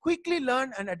situation, and quickly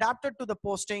learned and adapted to the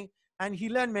posting, and he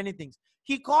learned many things.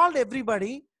 He called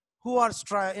everybody who are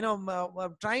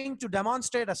trying to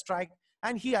demonstrate a strike,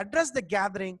 and he addressed the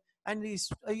gathering, and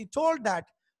he told that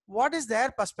what is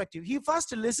their perspective. He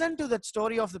first listened to that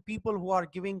story of the people who are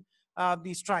giving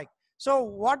the strike. So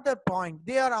what the point?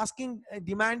 They are asking,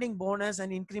 demanding bonus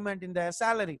and increment in their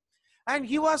salary. And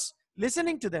he was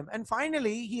listening to them. And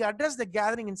finally, he addressed the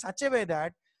gathering in such a way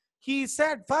that he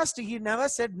said, first, he never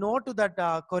said no to that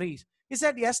queries. He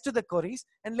said yes to the queries.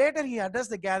 And later he addressed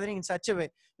the gathering in such a way.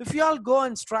 If you all go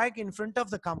and strike in front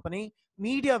of the company,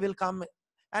 media will come,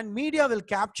 and media will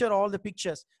capture all the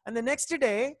pictures. And the next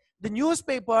day, the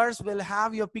newspapers will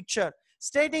have your picture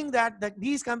stating that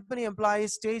these company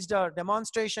employees staged a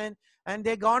demonstration, and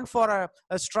they gone for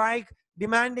a strike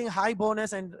demanding high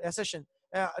bonus and recession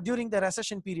during the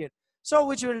recession period. So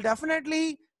which will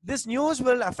definitely, this news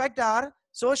will affect our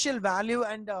social value,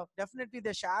 and definitely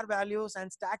the share values, and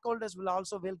stakeholders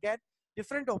will get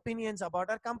different opinions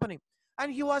about our company.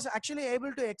 And he was actually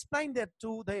able to explain that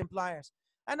to the employers.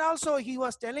 And also he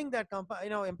was telling that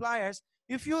employers,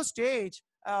 if you stage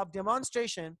a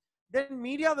demonstration, then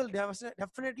media will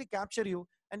definitely capture you.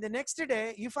 And the next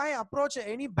day, if I approach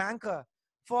any banker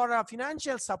for a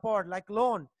financial support like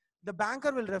loan, the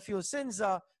banker will refuse, since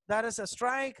there is a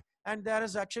strike and there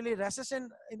is actually recession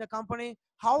in the company.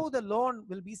 How the loan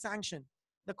will be sanctioned?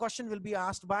 The question will be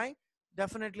asked by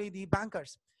definitely the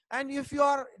bankers. And if you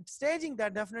are staging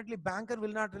that, definitely banker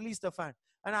will not release the fund.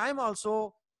 And I'm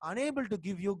also unable to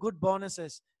give you good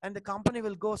bonuses, and the company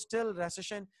will go still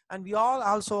recession, and we all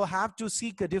also have to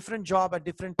seek a different job at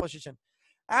different position.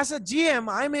 As a GM,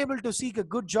 I'm able to seek a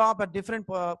good job at different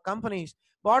companies.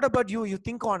 What about you? You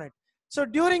think on it. So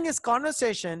during his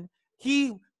conversation,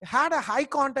 he had a high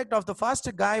contact of the first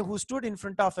guy who stood in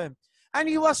front of him, and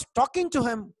he was talking to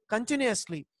him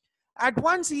continuously. At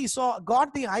once he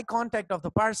got the eye contact of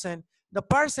the person. The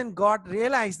person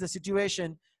realized the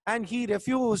situation, and he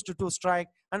refused to strike,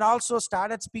 and also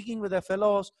started speaking with the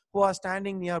fellows who are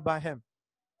standing nearby him.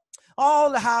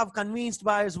 all have convinced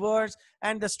by his words,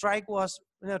 and the strike was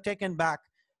taken back.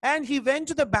 And he went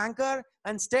to the banker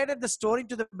and stated the story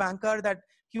to the banker that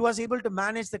he was able to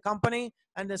manage the company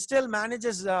and still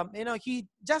manages, he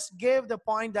just gave the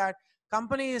point that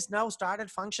company is now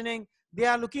started functioning. They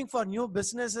are looking for new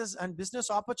businesses and business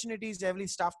opportunities, every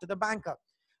stuff to the banker.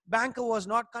 Banker was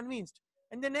not convinced.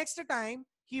 And the next time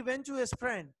he went to his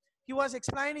friend, he was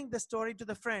explaining the story to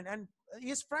the friend, and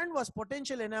his friend was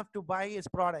potential enough to buy his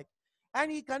product. And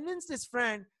he convinced his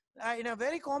friend in a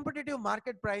very competitive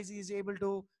market price, he is able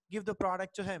to give the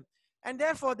product to him. And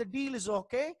therefore the deal is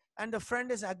okay, and the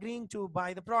friend is agreeing to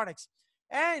buy the products.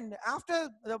 And after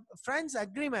the friend's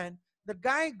agreement, the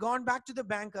guy gone back to the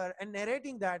banker and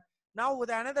narrating that now with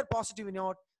another positive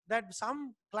note that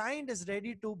some client is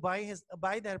ready to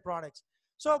buy their products.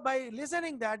 So by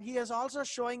listening that, he is also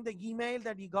showing the email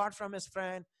that he got from his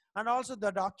friend and also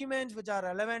the documents which are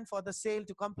relevant for the sale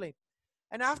to complete.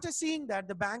 And after seeing that,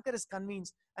 the banker is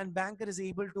convinced, and banker is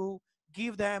able to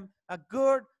give them a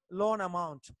good loan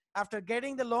amount. After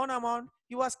getting the loan amount,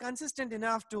 he was consistent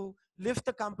enough to lift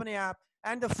the company up,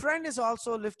 and the friend is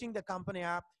also lifting the company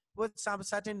up with some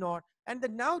certain note. And the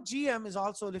now GM is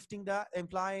also lifting the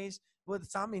employees with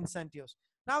some incentives.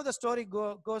 Now the story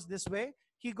goes this way.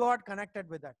 He got connected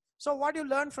with that. So what you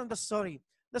learn from the story?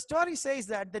 The story says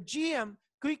that the GM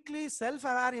quickly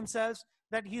self-aware himself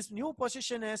that his new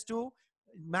position is to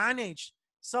manage.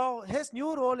 So his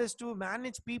new role is to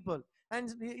manage people.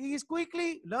 And he is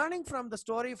quickly learning from the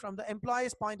story from the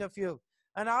employee's point of view.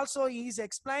 And also he is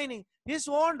explaining his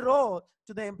own role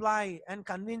to the employee and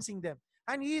convincing them.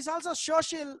 And he is also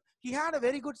social. He had a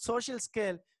very good social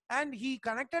skill, and he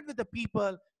connected with the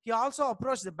people. He also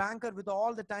approached the banker with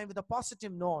all the time with a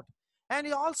positive note. And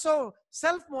he also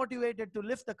self-motivated to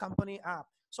lift the company up.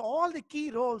 So all the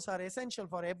key roles are essential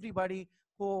for everybody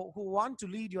who want to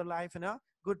lead your life in a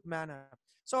good manner.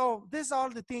 So these are all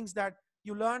the things that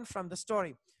you learn from the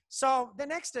story. So the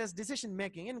next is decision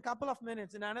making. In a couple of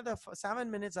minutes, in another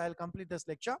 7 minutes, I'll complete this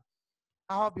lecture.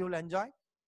 I hope you'll enjoy.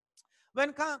 When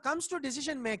it comes to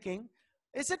decision making,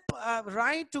 is it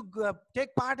right to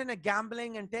take part in a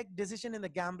gambling and take decision in the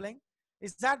gambling?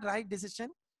 Is that right decision?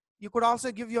 You could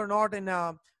also give your note in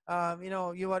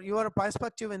your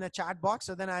perspective in the chat box,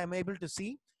 so then I am able to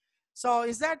see. So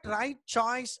is that right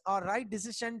choice or right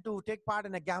decision to take part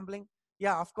in a gambling?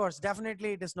 Yeah, of course,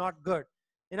 definitely it is not good,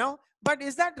 but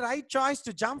is that right choice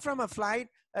to jump from a flight?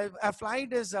 A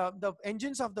flight is, the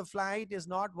engines of the flight is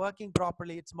not working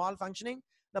properly. It's malfunctioning.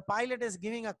 The pilot is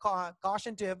giving a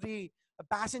caution to every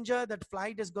passenger that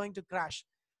flight is going to crash.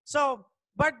 So,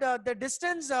 but the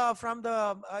distance from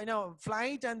the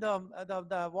flight and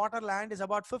the water land is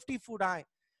about 50 feet high.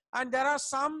 And there are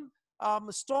some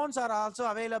stones are also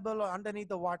available underneath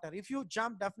the water. If you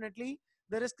jump, definitely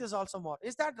the risk is also more.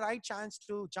 Is that right chance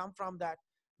to jump from that?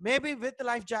 Maybe with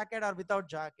life jacket or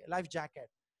without life jacket.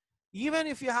 Even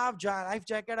if you have life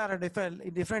jacket or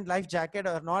a different life jacket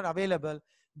are not available,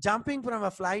 jumping from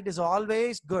a flight is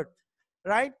always good,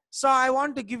 right? So I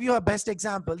want to give you a best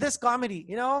example. This comedy,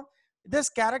 this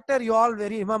character you all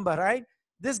very remember, right?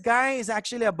 This guy is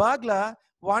actually a burglar,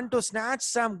 want to snatch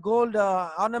some gold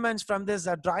ornaments from this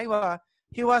driver.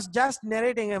 He was just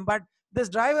narrating him, but this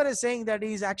driver is saying that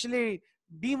he's actually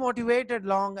demotivated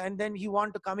long, and then he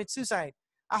want to commit suicide.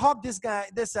 I hope this guy,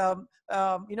 this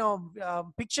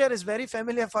picture is very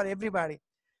familiar for everybody.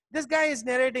 This guy is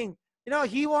narrating,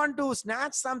 he want to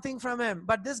snatch something from him,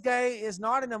 but this guy is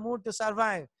not in the mood to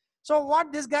survive. So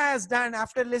what this guy has done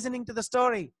after listening to the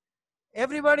story,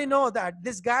 everybody know that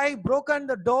this guy broken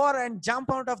the door and jump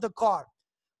out of the car.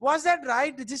 Was that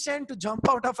right decision to jump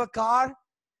out of a car?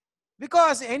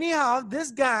 Because anyhow,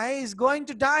 this guy is going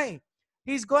to die.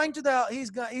 He's going to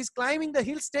he's climbing the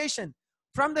hill station.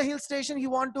 From the hill station, he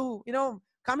want to,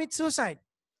 commit suicide.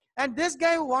 And this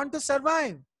guy want to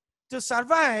survive. To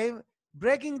survive,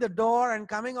 breaking the door and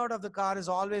coming out of the car is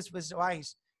always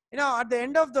wise. At the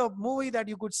end of the movie that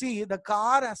you could see, the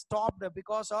car has stopped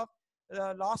because of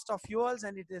loss of fuels,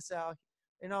 and it is,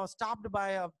 stopped by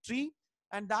a tree.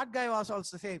 And that guy was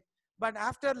also safe. But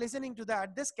after listening to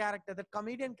that, this character, the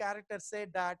comedian character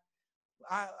said that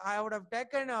I would have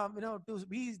taken, to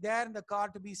be there in the car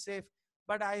to be safe,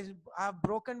 but I have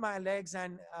broken my legs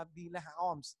and the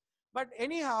arms. But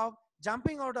anyhow,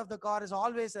 jumping out of the car is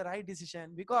always a right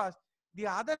decision, because the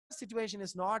other situation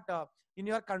is not in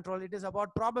your control. It is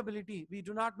about probability. We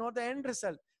do not know the end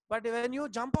result. But when you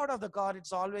jump out of the car,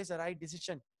 it's always a right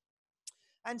decision.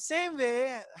 And same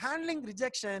way, handling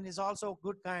rejection is also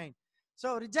good kind.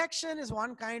 So rejection is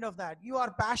one kind of that. You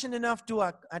are passionate enough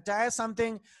to attire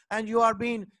something, and you are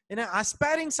being,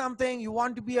 aspiring something. You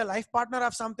want to be a life partner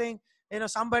of something,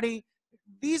 somebody,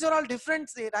 these are all different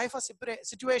type of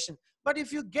situation. But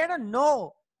if you get a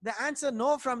no, the answer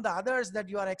no from the others that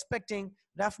you are expecting,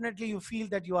 definitely you feel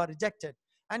that you are rejected.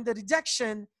 And the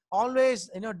rejection always,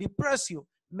 depress you.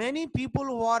 Many people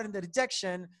who are in the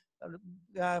rejection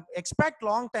expect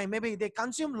long time. Maybe they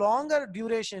consume longer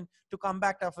duration to come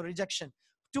back after rejection.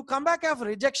 To come back after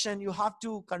rejection, you have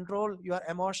to control your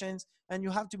emotions and you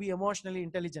have to be emotionally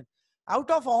intelligent. Out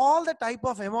of all the type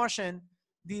of emotion,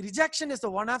 the rejection is the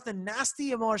one of the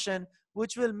nasty emotion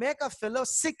which will make a fellow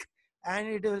sick, and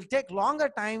it will take longer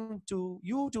time to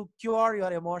you to cure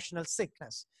your emotional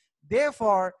sickness.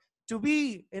 Therefore, to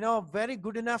be very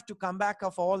good enough to come back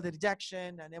of all the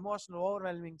rejection and emotional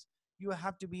overwhelmings, you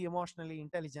have to be emotionally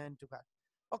intelligent to that.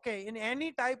 Okay, in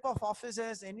any type of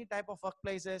offices, any type of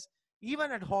workplaces,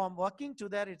 even at home, working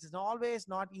together, it is always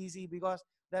not easy because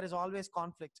there is always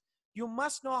conflict. You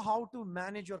must know how to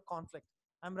manage your conflict.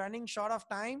 I'm running short of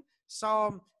time,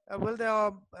 so will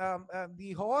the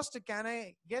host, can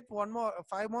I get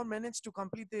 5 more minutes to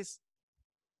complete this,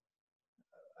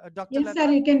 Dr. Yes, sir,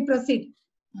 Lata? you can proceed.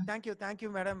 Thank you,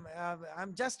 madam.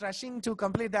 I'm just rushing to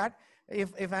complete that.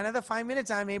 If another 5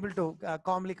 minutes, I'm able to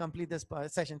calmly complete this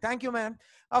session. Thank you, ma'am.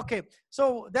 Okay,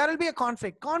 so there will be a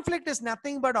conflict. Conflict is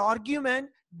nothing but argument,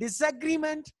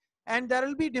 disagreement, and there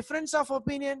will be difference of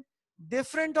opinion,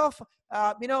 different of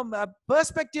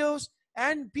perspectives,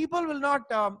 and people will not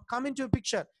come into a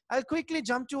picture. I'll quickly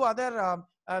jump to other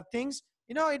things.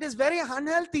 It is very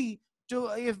unhealthy to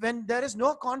if when there is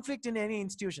no conflict in any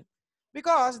institution,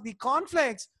 because the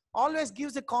conflicts always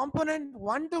gives a component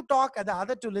one to talk and the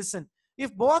other to listen.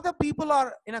 If both the people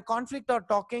are in a conflict or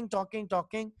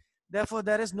talking, therefore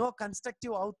there is no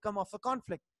constructive outcome of a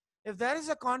conflict. If there is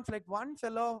a conflict, one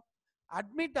fellow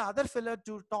admit the other fellow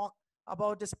to talk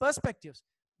about his perspectives,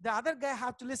 the other guy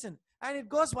have to listen, and it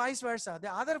goes vice versa.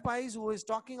 The other guys who is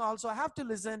talking also have to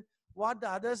listen what the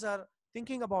others are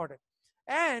thinking about it.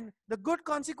 And the good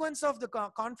consequence of the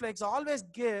conflicts always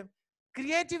give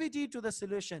creativity to the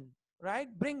solution, right?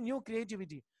 Bring new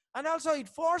creativity. And also it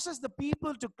forces the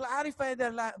people to clarify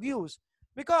their views,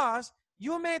 because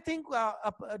you may think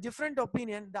a different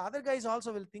opinion, the other guys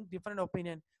also will think different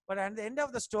opinion, but at the end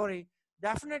of the story,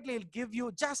 definitely it'll give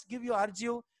you urge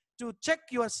you to check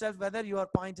yourself whether your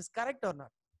point is correct or not.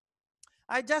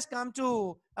 I just come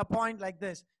to a point like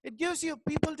this. It gives you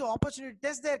people to opportunity to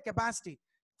test their capacity.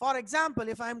 For example,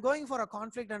 if I'm going for a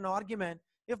conflict and argument,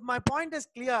 if my point is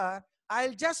clear,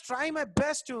 I'll just try my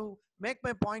best to make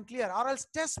my point clear, or else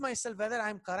test myself whether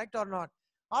I'm correct or not.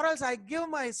 Or else I give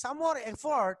my some more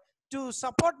effort to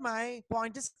support my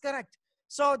point is correct.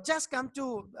 So just come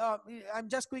to, I'm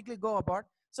just quickly go about.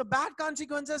 So bad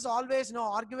consequences always,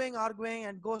 arguing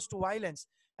and goes to violence.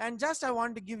 And just I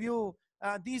want to give you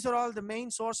these are all the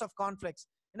main source of conflicts.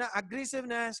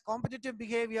 Aggressiveness, competitive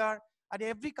behavior. At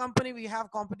every company, we have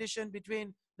competition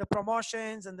between the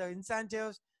promotions and the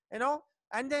incentives,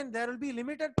 and then there will be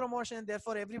limited promotion.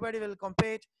 Therefore, everybody will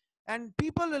compete, and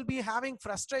people will be having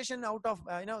frustration out of,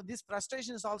 this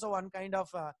frustration is also one kind of,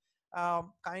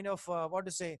 what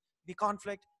to say, the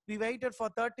conflict. We waited for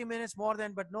 30 minutes more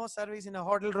than, but no service in a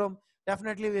hotel room.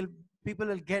 Definitely people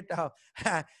will get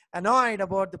annoyed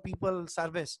about the people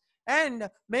service. And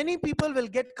many people will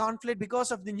get conflict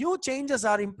because of the new changes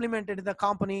are implemented in the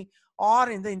company or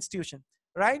in the institution,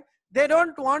 right? They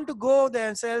don't want to go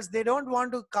themselves. They don't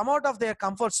want to come out of their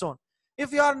comfort zone.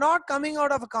 If you are not coming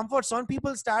out of a comfort zone,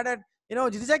 people started,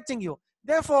 rejecting you.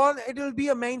 Therefore, it will be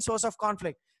a main source of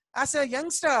conflict. As a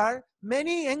youngster,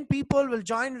 many young people will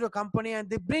join into a company and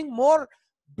they bring more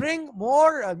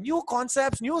new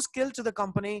concepts, new skills to the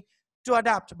company to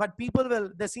adapt. But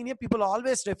the senior people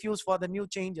always refuse for the new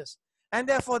changes. And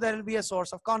therefore, there will be a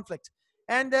source of conflict.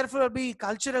 And therefore, will be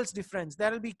cultural difference.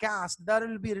 There will be caste. There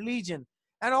will be religion.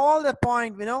 And all the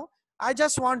point, I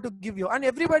just want to give you. And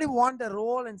everybody want the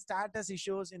role and status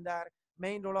issues in their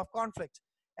main role of conflict.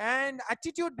 And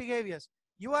attitude behaviors.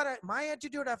 My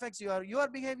attitude affects your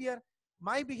behavior,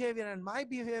 my behavior, and my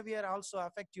behavior also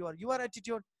affect your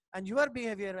attitude, and your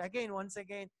behavior again, once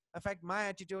again, affect my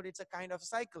attitude. It's a kind of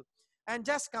cycle. And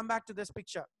just come back to this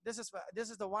picture. This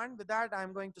is the one. With that,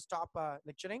 I'm going to stop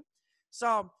lecturing.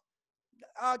 So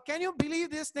can you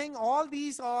believe this thing? All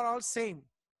these are all same.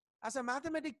 As a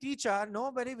mathematic teacher,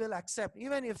 nobody will accept,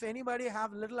 even if anybody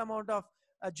have little amount of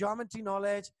geometry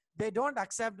knowledge, they don't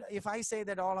accept if I say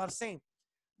that all are same.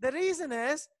 The reason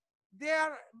is they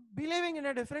are believing in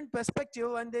a different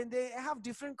perspective, and then they have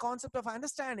different concept of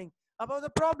understanding about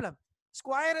the problem.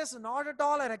 Square is not at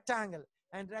all a rectangle,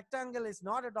 and rectangle is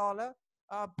not at all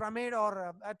a pyramid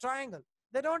or a triangle.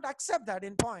 They don't accept that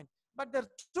in point. But the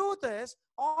truth is,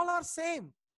 all are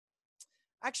same.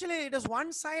 Actually, it is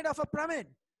one side of a pyramid.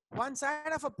 One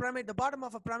side of a pyramid, the bottom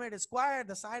of a pyramid is square,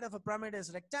 the side of a pyramid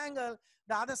is rectangle,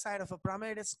 the other side of a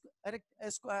pyramid is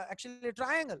actually a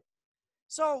triangle.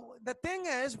 So the thing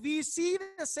is, we see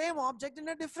the same object in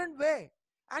a different way.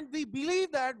 And we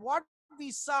believe that what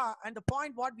we saw and the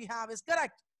point what we have is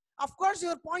correct. Of course,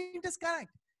 your point is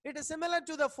correct. It is similar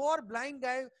to the four blind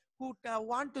guys who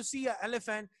want to see an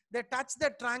elephant. They touch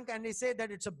the trunk and they say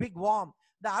that it's a big worm.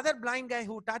 The other blind guy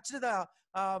who touched the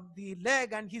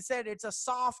leg and he said it's a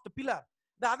soft pillar.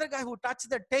 The other guy who touched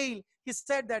the tail, he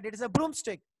said that it is a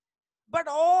broomstick. But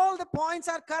all the points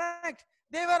are correct.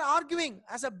 They were arguing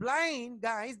as a blind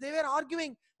guys. They were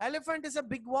arguing. Elephant is a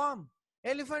big worm.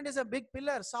 Elephant is a big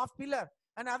pillar, soft pillar.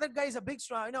 And other guy is a big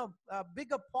straw, a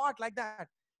bigger pot like that.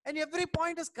 And every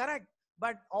point is correct.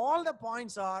 But all the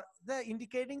points are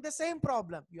indicating the same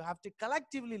problem. You have to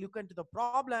collectively look into the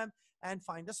problem and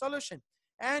find the solution.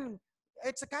 And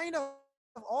it's a kind of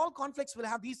all conflicts will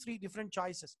have these three different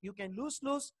choices. You can lose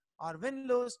or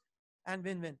win-lose and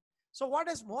win-win. So what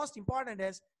is most important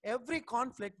is every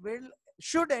conflict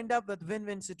should end up with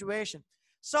win-win situation.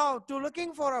 So to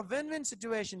looking for a win-win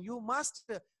situation, you must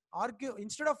argue.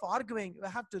 Instead of arguing, you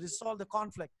have to resolve the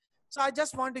conflict. So I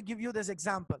just want to give you this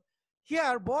example.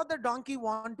 Here, both the donkey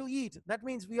want to eat. That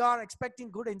means we are expecting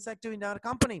good incentive in our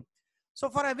company. So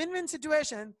for a win-win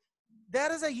situation,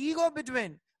 there is an ego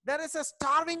between. There is a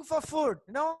starving for food.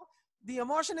 The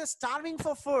emotion is starving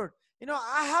for food.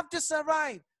 I have to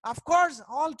survive. Of course,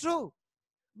 all true.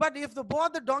 But if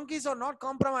both the donkeys are not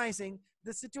compromising,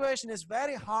 the situation is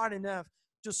very hard enough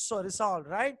to resolve,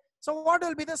 right? So what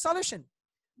will be the solution?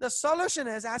 The solution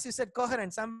is, as you said,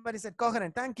 coherent. Somebody said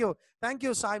coherent. Thank you. Thank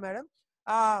you, Sai, madam.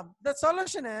 The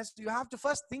solution is you have to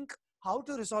first think how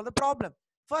to resolve the problem.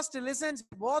 First, listen,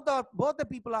 both the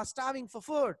people are starving for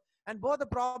food and both the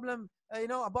problem,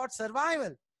 about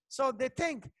survival. So they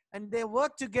think and they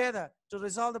work together to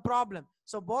resolve the problem.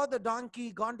 So both the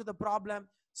donkey gone to the problem.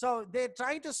 So they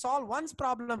try to solve one's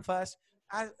problem first.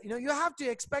 You have to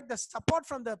expect the support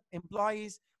from the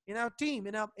employees in a team,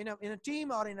 in a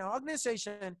team or in an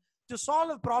organization to solve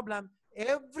a problem.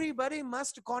 Everybody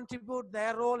must contribute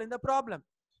their role in the problem.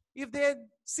 If they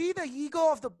see the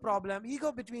ego of the problem,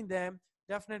 ego between them,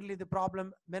 definitely the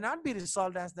problem may not be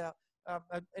resolved as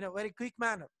in a very quick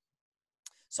manner.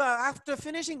 So after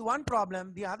finishing one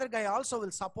problem, the other guy also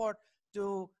will support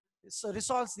to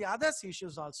resolve the other's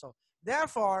issues also.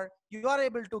 Therefore, you are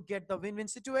able to get the win-win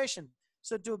situation.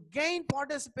 So to gain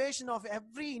participation of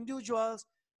every individuals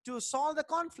to solve the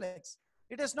conflicts.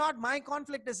 It is not my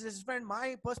conflict is different,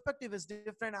 my perspective is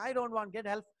different. I don't want to get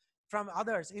help from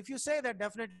others. If you say that,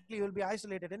 definitely you will be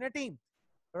isolated in a team,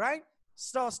 right?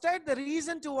 So state the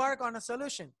reason to work on a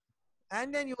solution,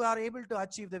 and then you are able to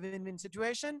achieve the win-win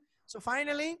situation. So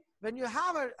finally, when you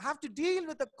have to deal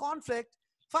with the conflict,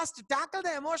 first tackle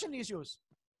the emotion issues.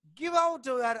 Give out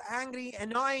your angry,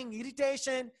 annoying,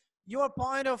 irritation, your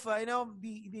point of,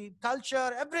 the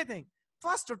culture, everything.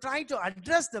 First, to try to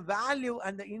address the value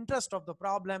and the interest of the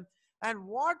problem and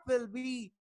what will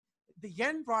be the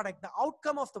end product, the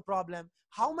outcome of the problem,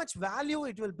 how much value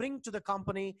it will bring to the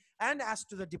company and as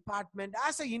to the department,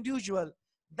 as an individual.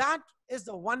 That is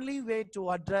the only way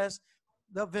to address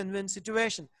the win-win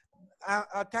situation.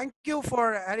 Thank you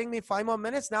for adding me 5 more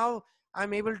minutes. Now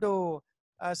I'm able to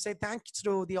say thanks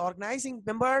to the organizing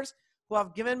members who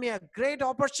have given me a great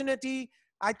opportunity.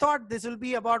 I thought this will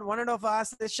be about 1.5 hour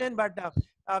session, but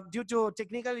due to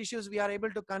technical issues, we are able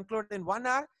to conclude in 1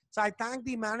 hour. So I thank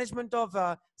the management of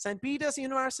St. Peter's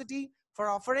University for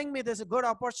offering me this good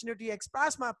opportunity to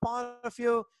express my point of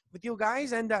view with you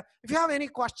guys. And if you have any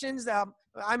questions,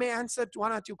 I may answer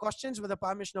 1 or 2 questions with the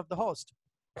permission of the host.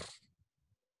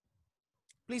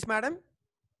 Please, madam.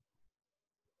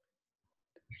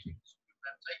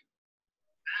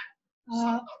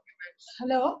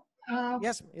 Hello.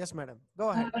 Yes, madam. Go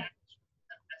ahead.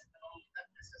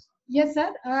 Yes,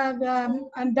 sir.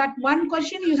 And that one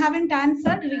question you haven't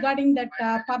answered regarding that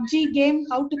PUBG game,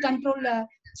 how to control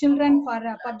children for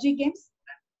PUBG games.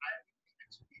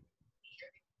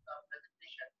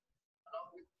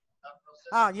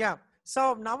 Yeah.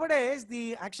 So nowadays,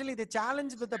 actually the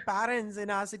challenge with the parents in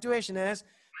our situation is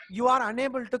you are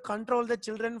unable to control the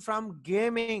children from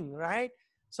gaming, right?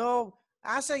 So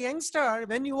as a youngster,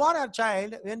 when you are a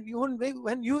child, when you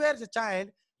were a child,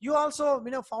 you also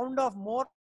found of more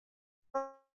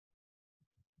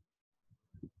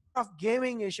of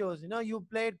gaming issues. You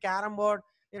played carom board.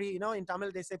 In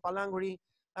Tamil they say palanguri,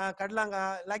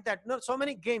 kadlanga, like that. So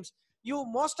many games.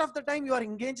 Most of the time you are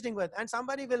engaging with, and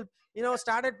somebody will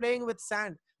started playing with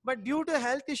sand. But due to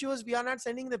health issues, we are not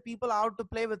sending the people out to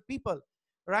play with people,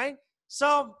 right?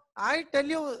 So I tell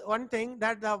you one thing,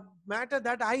 that the matter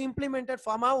that I implemented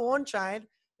for my own child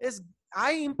is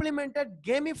I implemented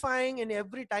gamifying in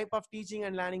every type of teaching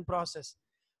and learning process.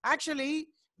 Actually,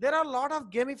 there are a lot of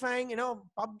gamifying,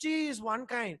 PUBG is one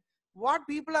kind. What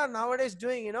people are nowadays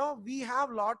doing, we have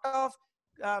a lot of,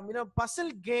 puzzle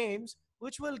games,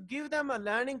 which will give them a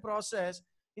learning process.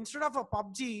 Instead of a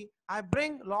PUBG, I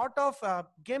bring a lot of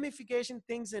gamification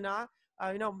things in our,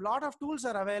 lot of tools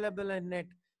are available in net.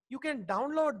 You can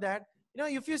download that.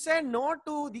 If you say no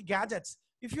to the gadgets,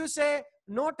 if you say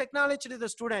no technology to the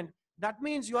student, that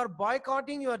means you are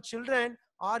boycotting your children,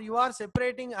 or you are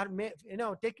separating,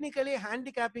 or technically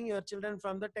handicapping your children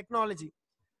from the technology.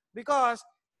 Because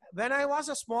when I was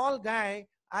a small guy,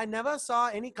 I never saw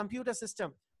any computer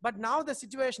system, but now the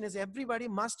situation is everybody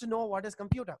must know what is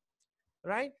computer,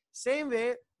 right? Same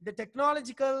way, the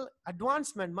technological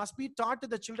advancement must be taught to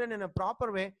the children in a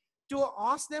proper way, to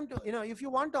ask them to, if you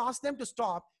want to ask them to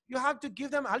stop, you have to give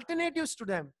them alternatives to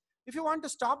them. If you want to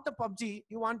stop the PUBG,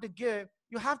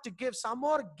 you have to give some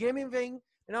more gaming,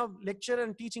 lecture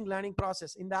and teaching learning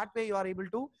process. In that way, you are able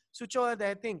to switch over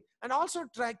their thing, and also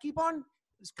keep on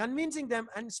convincing them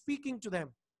and speaking to them,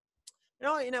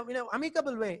 in a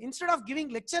amicable way. Instead of giving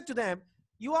lecture to them,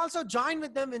 you also join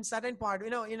with them in certain part,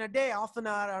 in a day, half an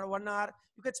hour or 1 hour,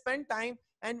 you could spend time.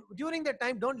 And during that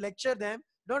time, don't lecture them,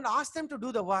 don't ask them to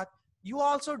do the work, you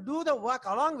also do the work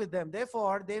along with them.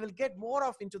 Therefore, they will get more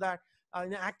of into that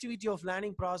activity of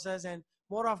learning process, and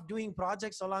more of doing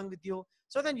projects along with you.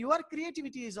 So then your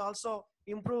creativity is also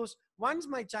improves. Once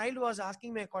my child was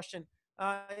asking me a question,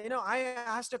 I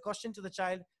asked a question to the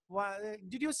child,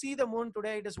 did you see the moon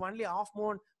today? It is only half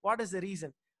moon. What is the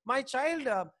reason? My child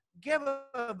gave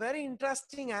a very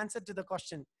interesting answer to the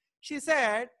question. She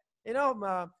said,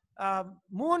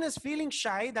 moon is feeling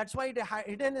shy. That's why it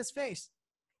hidden his face.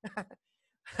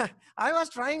 I was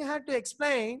trying hard to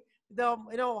explain the,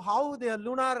 how the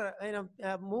lunar,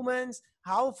 movements,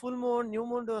 how full moon, new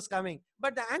moon was coming.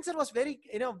 But the answer was very,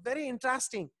 very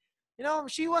interesting.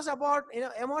 She was about,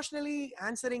 emotionally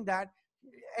answering that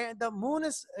the moon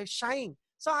is shining.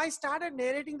 So I started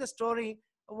narrating the story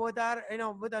with our,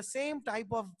 with the same type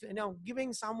of,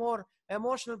 giving some more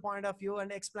emotional point of view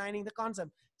and explaining the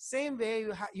concept. Same way,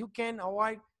 you can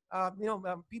avoid,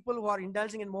 people who are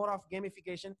indulging in more of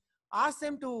gamification. Ask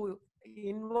them to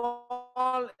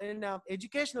involve in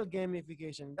educational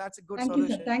gamification. That's a good Thank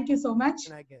solution, you, sir. Thank you so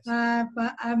much. I guess. So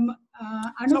one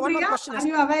more Anupriya, question are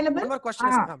you available? One more question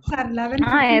has come. Sir, 11:50.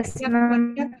 Yes,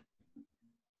 ma'am.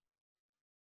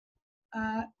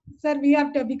 Sir, we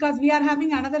have to, because we are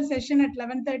having another session at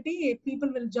 11:30.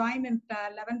 People will join at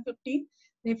 11:15.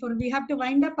 Therefore, we have to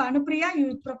wind up. Anupriya, you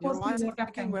Your propose to voice wake up.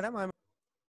 working, madam.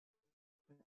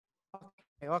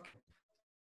 Okay.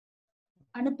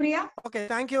 Anupriya? Okay,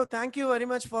 thank you very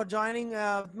much for joining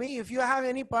me. If you have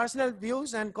any personal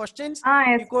views and questions,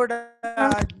 Yes, you could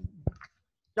ma'am.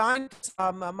 join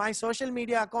my social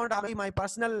media account, my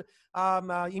personal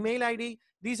email ID.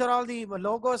 These are all the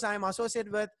logos I'm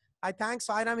associated with. I thank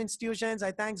Sairam Institutions.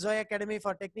 I thank Zoe Academy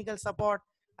for technical support.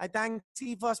 I thank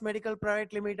CFOS Medical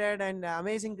Private Limited and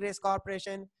Amazing Grace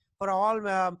Corporation for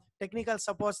all technical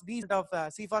supports. These of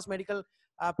CFOS Medical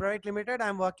Private Limited.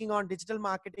 I'm working on digital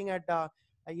marketing at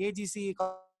AGC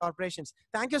Corporations.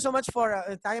 Thank you so much for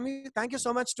thank you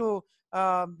so much to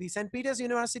the St. Peter's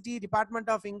University Department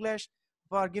of English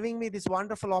for giving me this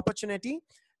wonderful opportunity.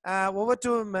 Over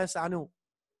to Ms. Anu.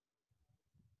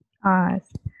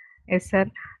 Yes, sir.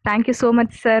 Thank you so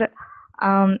much, sir.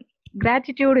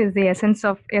 Gratitude is the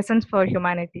essence for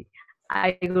humanity.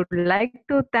 I would like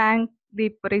to thank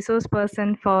the resource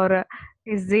person for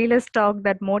his zealous talk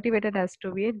that motivated us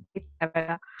to be a great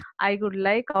traveler. I would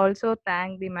like also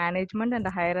thank the management and the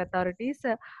higher authorities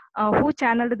who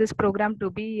channeled this program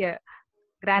to be a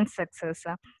grand success.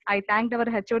 I thanked our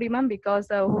HOD ma'am because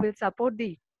who will support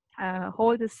the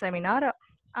whole this seminar.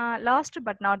 Last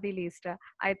but not the least,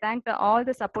 I thanked all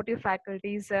the supportive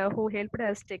faculties who helped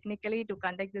us technically to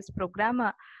conduct this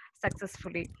program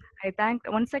successfully.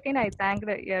 Once again, I thank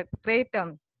the great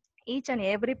each and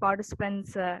every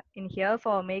participants in here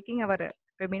for making our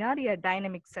webinar a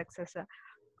dynamic success.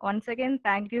 Once again,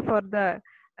 thank you for the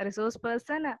resource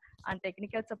person and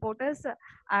technical supporters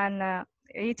and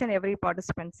each and every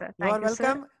participant. You are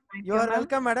welcome. You are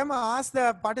welcome, madam. Ask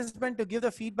the participant to give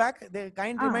the feedback. The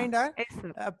kind reminder,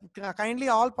 yes, kindly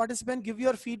all participants give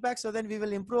your feedback so then we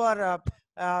will improve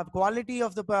our quality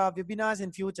of the webinars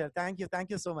in future. Thank you.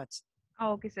 Thank you so much.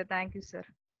 okay, sir. Thank you, sir.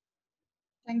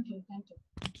 Thank you. Thank you.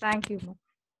 Thank you.